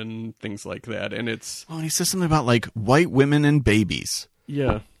women and things like that. And it's and he says something about like white women and babies.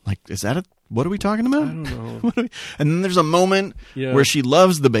 Yeah. Like, is that what are we talking about? I don't know. And then there's a moment where she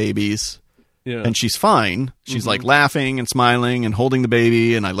loves the babies. Yeah. And she's fine. She's like laughing and smiling and holding the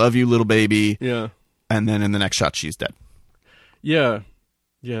baby, and I love you, little baby. Yeah. And then in the next shot, she's dead. Yeah.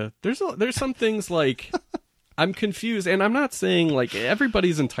 Yeah. There's some things like I'm confused, and I'm not saying like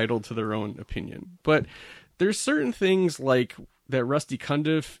everybody's entitled to their own opinion, but there's certain things like that Rusty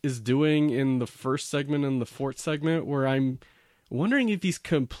Cundiff is doing in the first segment and the fourth segment where I'm wondering if he's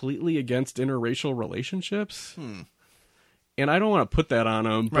completely against interracial relationships. And I don't want to put that on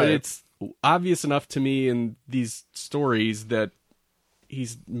him, but it's obvious enough to me in these stories that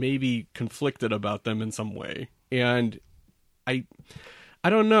he's maybe conflicted about them in some way. And I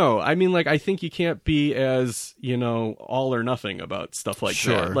don't know. I mean, like, I think you can't be as, all or nothing about stuff like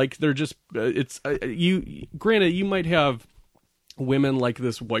that. Like, they're just, granted, you might have women like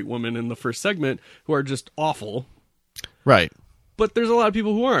this white woman in the first segment who are just awful. Right. But there's a lot of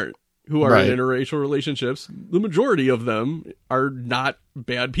people who aren't, in interracial relationships. The majority of them are not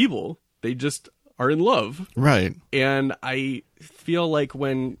bad people. They just are in love. Right. And I feel like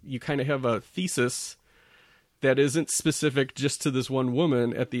when you kind of have a thesis that isn't specific just to this one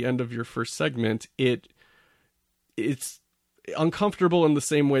woman at the end of your first segment, it's uncomfortable in the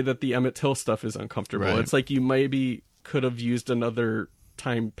same way that the Emmett Till stuff is uncomfortable. Right. It's like you maybe could have used another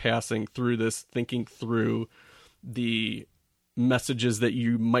time passing through this, thinking through the messages that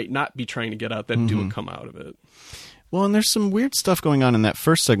you might not be trying to get out that do come out of it. Well, and there's some weird stuff going on in that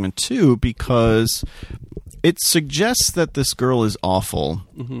first segment too, because it suggests that this girl is awful.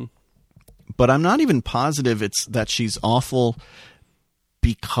 But I'm not even positive it's that she's awful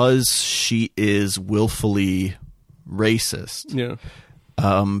because she is willfully racist. Yeah.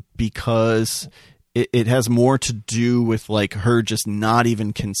 Because it has more to do with like her just not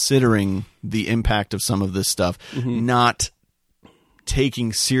even considering the impact of some of this stuff, not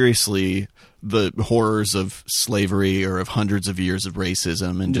taking seriously the horrors of slavery or of hundreds of years of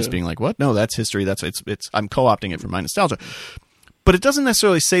racism, and just being like, what? No, that's history. I'm co-opting it for my nostalgia. But it doesn't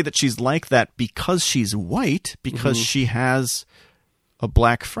necessarily say that she's like that because she's white, because she has a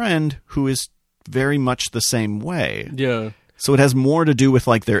black friend who is very much the same way. Yeah. So it has more to do with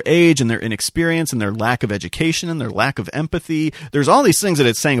like their age and their inexperience and their lack of education and their lack of empathy. There's all these things that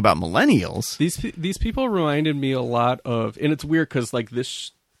it's saying about millennials. These people reminded me a lot of, and it's weird because like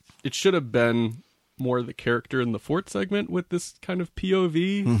this, it should have been more the character in the fourth segment with this kind of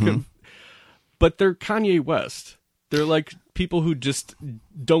POV, but they're Kanye West. They're like people who just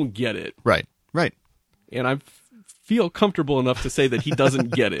don't get it. Right, right. And I feel comfortable enough to say that he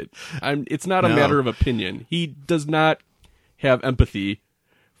doesn't get it. It's not a matter of opinion. He does not have empathy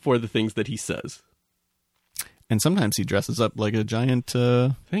for the things that he says. And sometimes he dresses up like a giant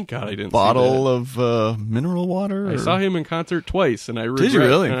thank God I didn't bottle of mineral water. I saw him in concert twice, and I regret. Did you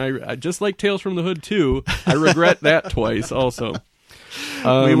really? And I just like Tales from the Hood 2, I regret that twice also.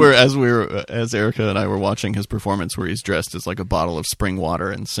 we were as Erica and I were watching his performance, where he's dressed as like a bottle of spring water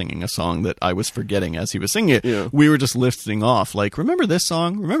and singing a song that I was forgetting as he was singing it. Yeah. We were just listing off like, remember this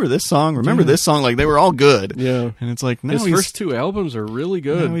song, remember this song, remember this song. Like they were all good. Yeah, and it's like, no, his first two albums are really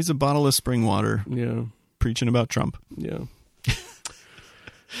good. Now he's a bottle of spring water. Yeah, preaching about Trump. Yeah.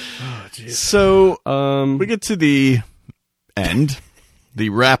 Oh, geez. So we get to the end, the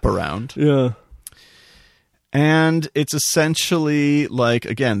wraparound. Yeah. And it's essentially like,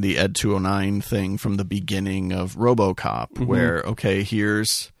 again, the Ed 209 thing from the beginning of RoboCop, where, okay,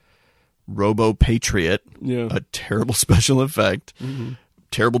 here's Robo Patriot, a terrible special effect,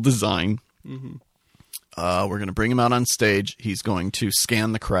 terrible design. We're going to bring him out on stage. He's going to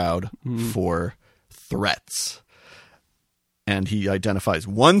scan the crowd for threats. And he identifies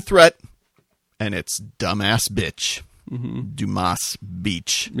one threat, and it's dumbass bitch. Dumas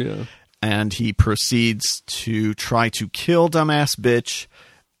Beach. Yeah. And he proceeds to try to kill dumbass bitch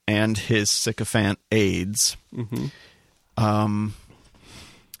and his sycophant aides. And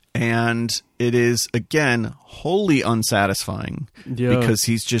it is, again, wholly unsatisfying because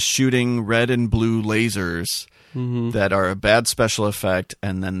he's just shooting red and blue lasers that are a bad special effect,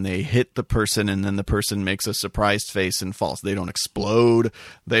 and then they hit the person, and then the person makes a surprised face and falls. They don't explode.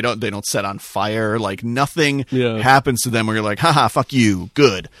 They don't set on fire. Like nothing happens to them where you're like, haha, fuck you,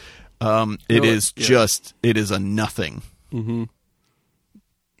 good. It is a nothing.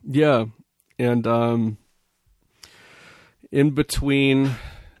 Yeah. And in between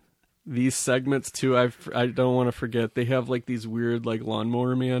these segments too, I don't want to forget, they have like these weird like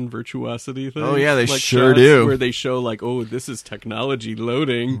Lawnmower Man virtuosity things. Oh yeah, they like sure do. Where they show like, oh, this is technology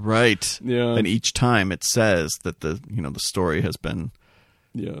loading. Right. Yeah. And each time it says that the story has been,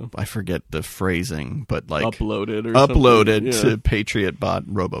 I forget the phrasing, but like uploaded to Patriot Bot,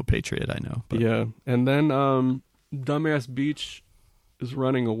 Robo Patriot, I know. But. Yeah. And then Dumbass Beach is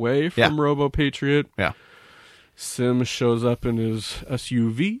running away from Robo Patriot. Yeah. Sim shows up in his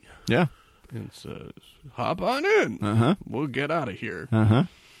SUV. Yeah. And says, hop on in. We'll get out of here.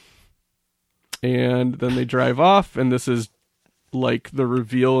 And then they drive off, and this is like the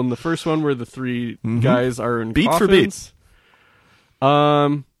reveal in the first one where the three guys are in beat coffins. For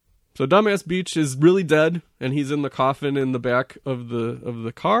beat. So Dumbass Beach is really dead, and he's in the coffin in the back of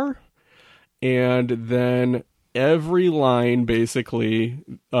the car. And then every line, basically,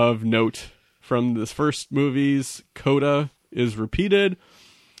 of note from this first movie's coda is repeated,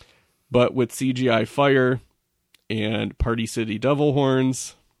 but with CGI fire and Party City devil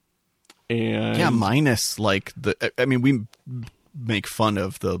horns. And minus like we make fun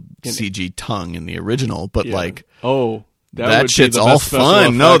of the CG tongue in the original, but that shit's all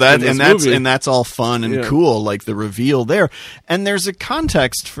fun. No, that's all fun and cool, like the reveal there. And there's a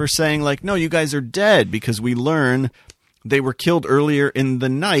context for saying like, no, you guys are dead, because we learn they were killed earlier in the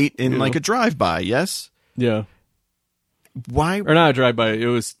night in like a drive-by. Yes. Yeah. Why? Or not a drive-by. It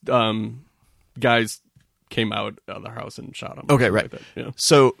was guys came out of their house and shot them. Okay, right. Like yeah.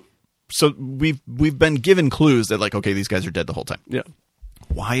 So we've been given clues that like, okay, these guys are dead the whole time. Yeah.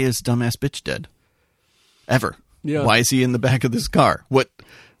 Why is dumbass bitch dead? Ever? Yeah. Why is he in the back of this car? What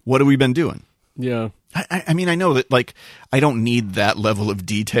have we been doing? Yeah. I mean, I know that like I don't need that level of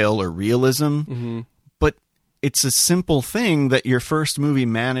detail or realism, but it's a simple thing that your first movie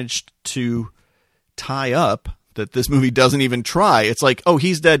managed to tie up that this movie doesn't even try. It's like, oh,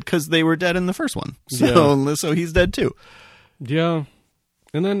 he's dead because they were dead in the first one. So he's dead too. Yeah.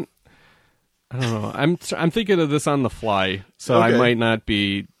 And then I don't know. I'm thinking of this on the fly, so I might not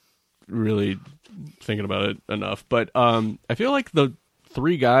be really thinking about it enough. But I feel like the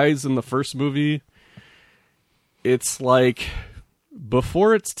three guys in the first movie, it's like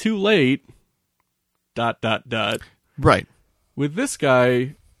before it's too late. ... Right. With this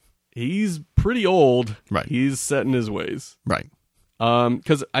guy, he's pretty old. Right. He's set in his ways. Right.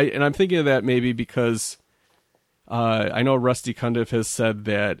 Because I'm thinking of that maybe because I know Rusty Cundiff has said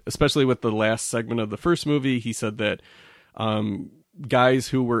that, especially with the last segment of the first movie, he said that guys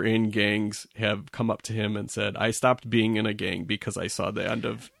who were in gangs have come up to him and said, I stopped being in a gang because I saw the end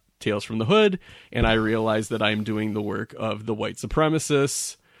of Tales from the Hood, and I realized that I'm doing the work of the white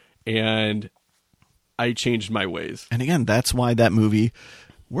supremacists, and I changed my ways. And again, that's why that movie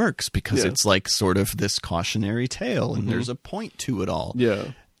works, because it's like sort of this cautionary tale, and there's a point to it all.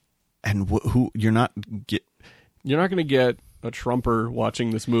 Yeah. And who you're not going to get a Trumper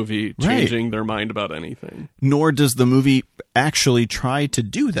watching this movie changing their mind about anything. Nor does the movie actually try to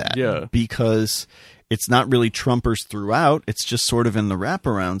do that. Yeah. Because it's not really Trumpers throughout. It's just sort of in the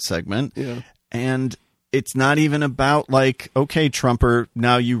wraparound segment. Yeah. And it's not even about like, okay, Trumper,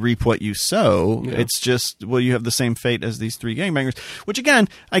 now you reap what you sow. Yeah. It's just, well, you have the same fate as these three gangbangers, which again,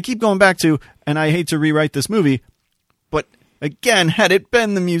 I keep going back to, and I hate to rewrite this movie, but again, had it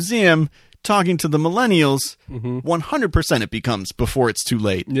been the museum talking to the millennials, 100% it becomes before it's too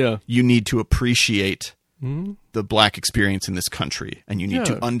late. Yeah. You need to appreciate the black experience in this country, and you need Yeah.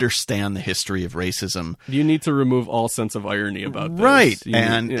 to understand the history of racism. You need to remove all sense of irony about this. Right. You-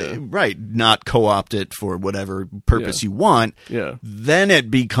 And yeah. right, not co-opt it for whatever purpose you want. Yeah. Then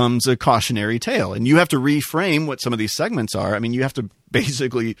it becomes a cautionary tale, and you have to reframe what some of these segments are. I mean, you have to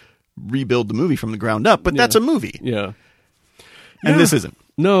basically rebuild the movie from the ground up, but that's a movie. Yeah. And this isn't.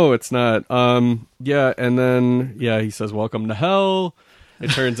 No, it's not. Yeah, and then he says, "Welcome to hell." It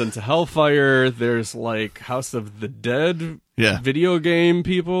turns into Hellfire. There's like House of the Dead video game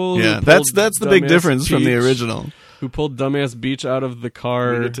people. Yeah, who that's pulled the big Dumbass difference from the Beach, original. Who pulled Dumbass Beach out of the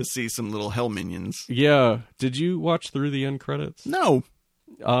car. Needed to see some little hell minions. Yeah. Did you watch through the end credits? No.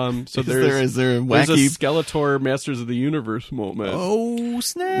 So Is there a there's a wacky... Skeletor Masters of the Universe moment. Oh,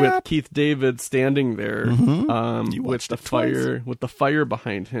 snap. With Keith David standing there with watched the it twice. fire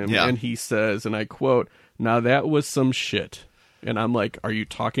behind him, Yeah. and he says, and I quote, "Now that was some shit." And I'm like, "Are you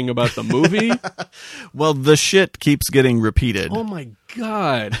talking about the movie?" Well, the shit keeps getting repeated. Oh my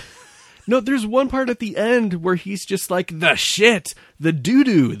god! No, there's one part at the end where he's just like, "The shit, the doo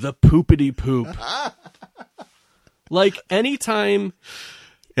doo, the poopity poop." Like anytime.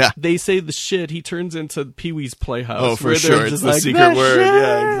 Yeah. They say the shit, he turns into Pee-wee's Playhouse. Oh, for where they're sure. It's just the like, secret word. shit!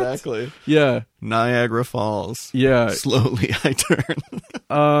 Yeah, exactly. Yeah. Niagara Falls. Yeah. Slowly I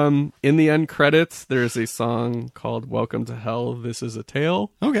turn. In the end credits, there's a song called Welcome to Hell, This Is a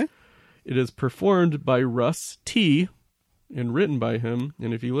Tale. Okay. It is performed by Russ T. and written by him.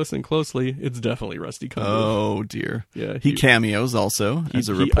 And if you listen closely, it's definitely Rusty Cundiff. Oh, dear. Yeah, He cameos also as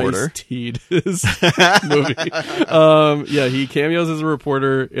a reporter. He iced-tea'd his movie. He cameos as a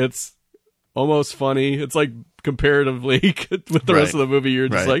reporter. It's almost funny. It's like comparatively with the rest of the movie, you're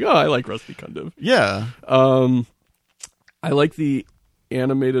just like, oh, I like Rusty Cundiff. Yeah. I like the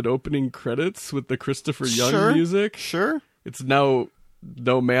animated opening credits with the Christopher Young music. Sure. It's now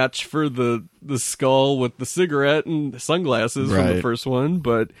no match for the skull with the cigarette and sunglasses from the first one,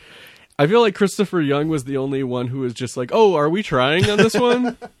 but I feel like Christopher Young was the only one who was just like, oh, are we trying on this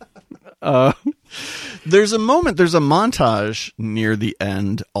one? There's a montage near the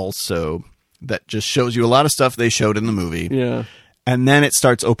end also that just shows you a lot of stuff they showed in the movie. Yeah. And then it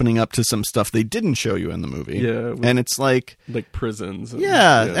starts opening up to some stuff they didn't show you in the movie. Yeah. And it's like prisons.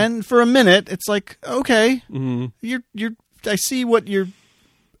 And for a minute it's like, okay, I see what you're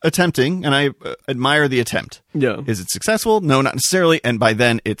attempting, and I admire the attempt. Yeah. Is it successful? No, not necessarily. And by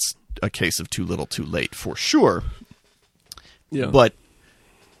then, it's a case of too little, too late, for sure. Yeah. But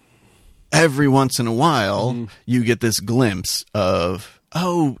every once in a while, you get this glimpse of,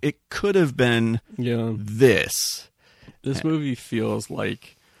 oh, it could have been this. This movie feels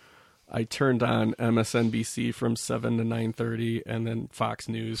like I turned on MSNBC from 7 to 9:30 and then Fox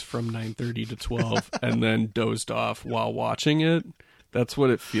News from 9:30 to 12 and then dozed off while watching it. That's what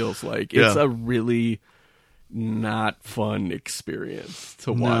it feels like. It's a really not fun experience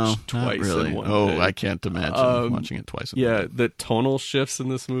to watch twice in one day. I can't imagine watching it twice in one day. The tonal shifts in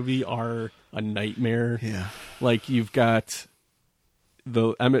this movie are a nightmare. Yeah. Like you've got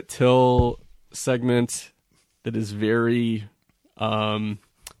the Emmett Till segment that is very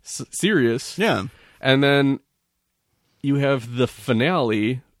serious. Yeah. And then you have the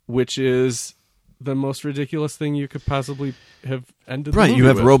finale, which is the most ridiculous thing you could possibly have ended the movie You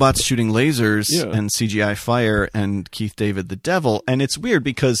have with. robots shooting lasers and CGI fire and Keith David the devil, and it's weird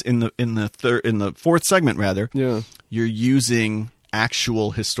because in the fourth segment you're using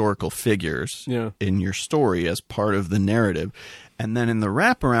actual historical figures in your story as part of the narrative, and then in the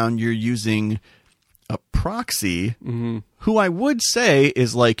wraparound you're using a proxy who I would say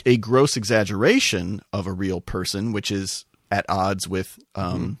is like a gross exaggeration of a real person, which is at odds with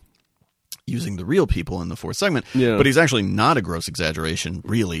using the real people in the fourth segment. Yeah. But he's actually not a gross exaggeration,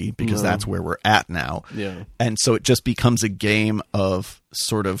 really, because that's where we're at now. Yeah. And so it just becomes a game of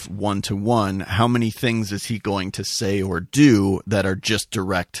sort of one-to-one. How many things is he going to say or do that are just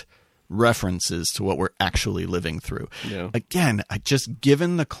direct references to what we're actually living through? Yeah. Again,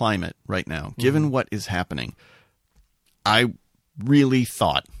 given the climate right now, given what is happening, I really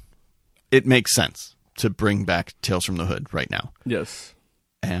thought it makes sense to bring back Tales from the Hood right now. Yes.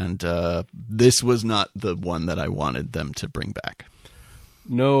 And this was not the one that I wanted them to bring back.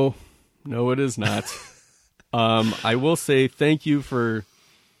 No, it is not. I will say thank you for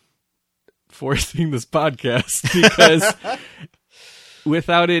forcing this podcast because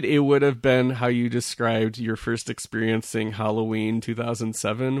Without it, it would have been how you described your first experiencing Halloween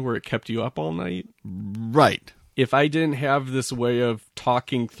 2007, where it kept you up all night. Right. If I didn't have this way of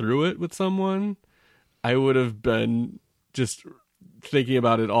talking through it with someone, I would have been just thinking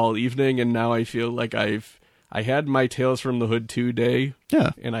about it all evening, and now I feel like I had my Tales from the Hood 2 day,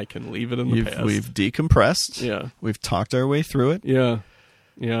 Yeah. and I can leave it in the past. We've decompressed. Yeah. We've talked our way through it. Yeah.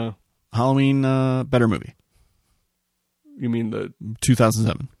 Yeah. Halloween, better movie. You mean the...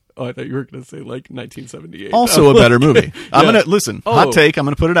 2007. Oh, I thought you were going to say, like, 1978. Also a better movie. I'm going to... Listen, Oh. hot take. I'm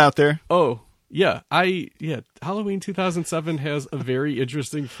going to put it out there. Oh, yeah. Halloween 2007 has a very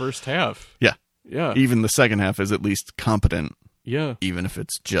interesting first half. Yeah. Yeah. Even the second half is at least competent, Yeah. even if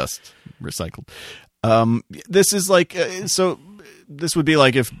it's just recycled. This is like... so this would be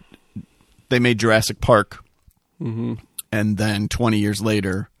like if they made Jurassic Park Mm-hmm. and then 20 years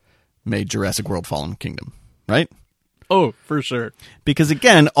later made Jurassic World Fallen Kingdom, right? Oh, for sure. Because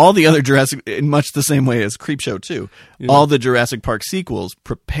again, all the other Jurassic, in much the same way as Creepshow 2, all the Jurassic Park sequels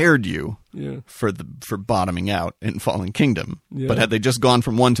prepared you for bottoming out in Fallen Kingdom. Yeah. But had they just gone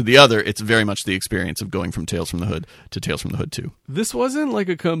from one to the other, it's very much the experience of going from Tales from the Hood to Tales from the Hood 2. This wasn't like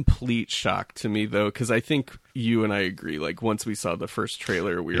a complete shock to me, though, because I think you and I agree. Like, once we saw the first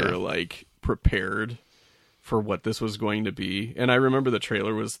trailer, we were, like, prepared for what this was going to be. And I remember the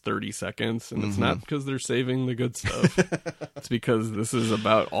trailer was 30 seconds, and it's not because they're saving the good stuff. It's because this is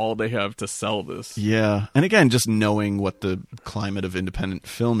about all they have to sell this. Yeah. And again, just knowing what the climate of independent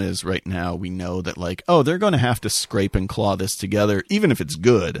film is right now, we know that, like, oh, they're going to have to scrape and claw this together, even if it's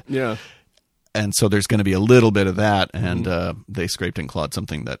good. Yeah. And so there's going to be a little bit of that, and they scraped and clawed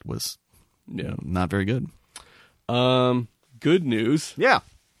something that was not very good. Good news. Yeah.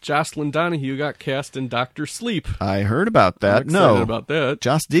 Jocelyn Donahue got cast in Dr. Sleep. I heard about that. I'm excited about that.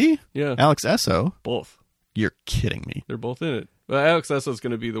 Joss D? Yeah. Alex Esso? Both. You're kidding me. They're both in it. Well, Alex Esso's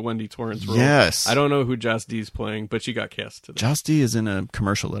going to be the Wendy Torrance role. Yes. I don't know who Joss D's playing, but she got cast today. Joss D is in a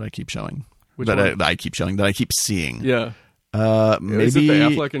commercial that I keep showing. Which that one? I keep showing, that I keep seeing. Yeah. Maybe... Is it the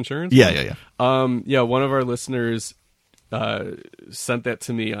Affleck Insurance? Yeah. Yeah, one of our listeners sent that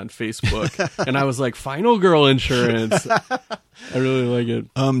to me on Facebook, and I was like, Final Girl Insurance. I really like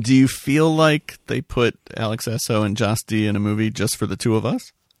it. Do you feel like they put Alex Esso and Joss D in a movie just for the two of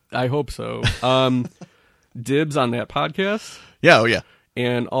us? I hope so. Dibs on that podcast. Yeah, oh yeah.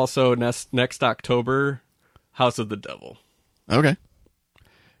 And also next October, House of the Devil. Okay.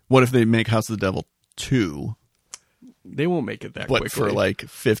 What if they make House of the Devil 2, They won't make it that but quickly. for like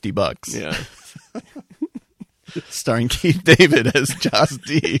 $50? Yeah. Starring Keith David as Joss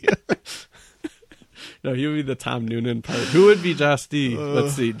D. No, he would be the Tom Noonan part. Who would be Joss D?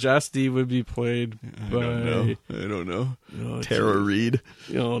 Let's see. Joss D would be played by... I don't know. Oh, Tara Reid.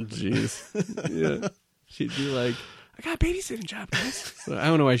 Oh, jeez. Yeah. She'd be like, I got a babysitting job, guys. I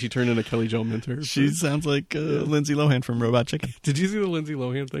don't know why she turned into Kelly Jo Minter. She sounds like Lindsay Lohan from Robot Chicken. Did you see the Lindsay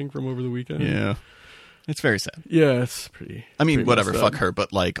Lohan thing from over the weekend? Yeah. It's very sad. Yeah, it's pretty... I mean, pretty whatever, messed fuck up. her,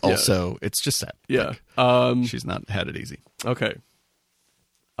 but like also it's just sad. Yeah. Like, she's not had it easy. Okay.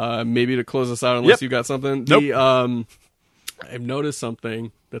 Maybe to close us out, unless you got something. Nope. I've noticed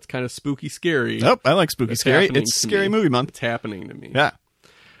something that's kind of spooky scary. Nope, I like spooky scary. happening It's to Scary me. Movie Month. It's happening to me. Yeah.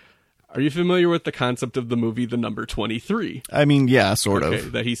 Are you familiar with the concept of the movie The Number 23? I mean, yeah, sort Okay,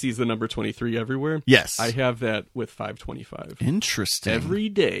 of. that he sees the number 23 everywhere? Yes. I have that with 525. Interesting. Every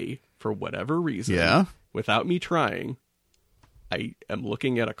day, for whatever reason, Yeah. without me trying, I am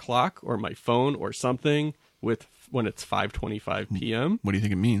looking at a clock or my phone or something when it's 5:25 p.m. What do you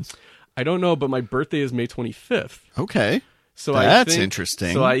think it means? I don't know, but my birthday is May 25th. Okay. So That's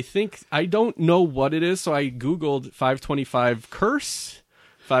interesting. So I think I don't know what it is. So I googled 525 curse,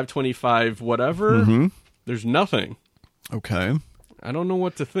 525 whatever. Mm-hmm. There's nothing. Okay. I don't know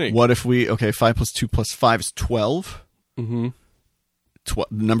what to think. What if 5 plus 2 plus 5 is 12? Mm-hmm.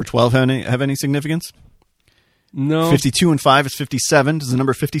 Number 12 have any significance? No. 52 and 5 is 57. Does the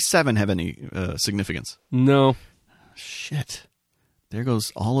number 57 have any significance? No. Shit. There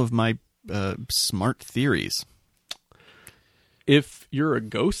goes all of my smart theories. If you're a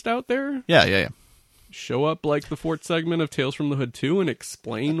ghost out there, Yeah. show up like the fourth segment of Tales from the Hood 2 and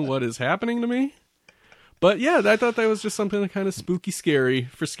explain what is happening to me. But yeah, I thought that was just something kind of spooky scary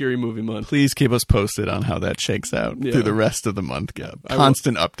for Scary Movie Month. Please keep us posted on how that shakes out through the rest of the month.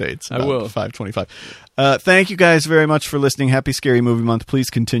 Constant updates about I will. 525. Thank you guys very much for listening. Happy Scary Movie Month. Please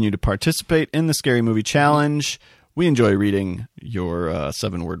continue to participate in the Scary Movie Challenge. We enjoy reading your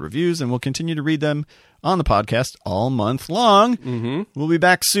 7-word reviews, and we'll continue to read them on the podcast all month long. Mm-hmm. We'll be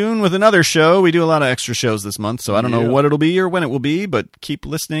back soon with another show. We do a lot of extra shows this month, so I don't know what it'll be or when it will be, but keep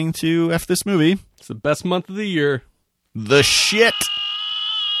listening to F This Movie. It's the best month of the year. The shit.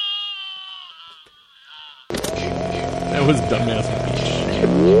 That was Dumbass Beach.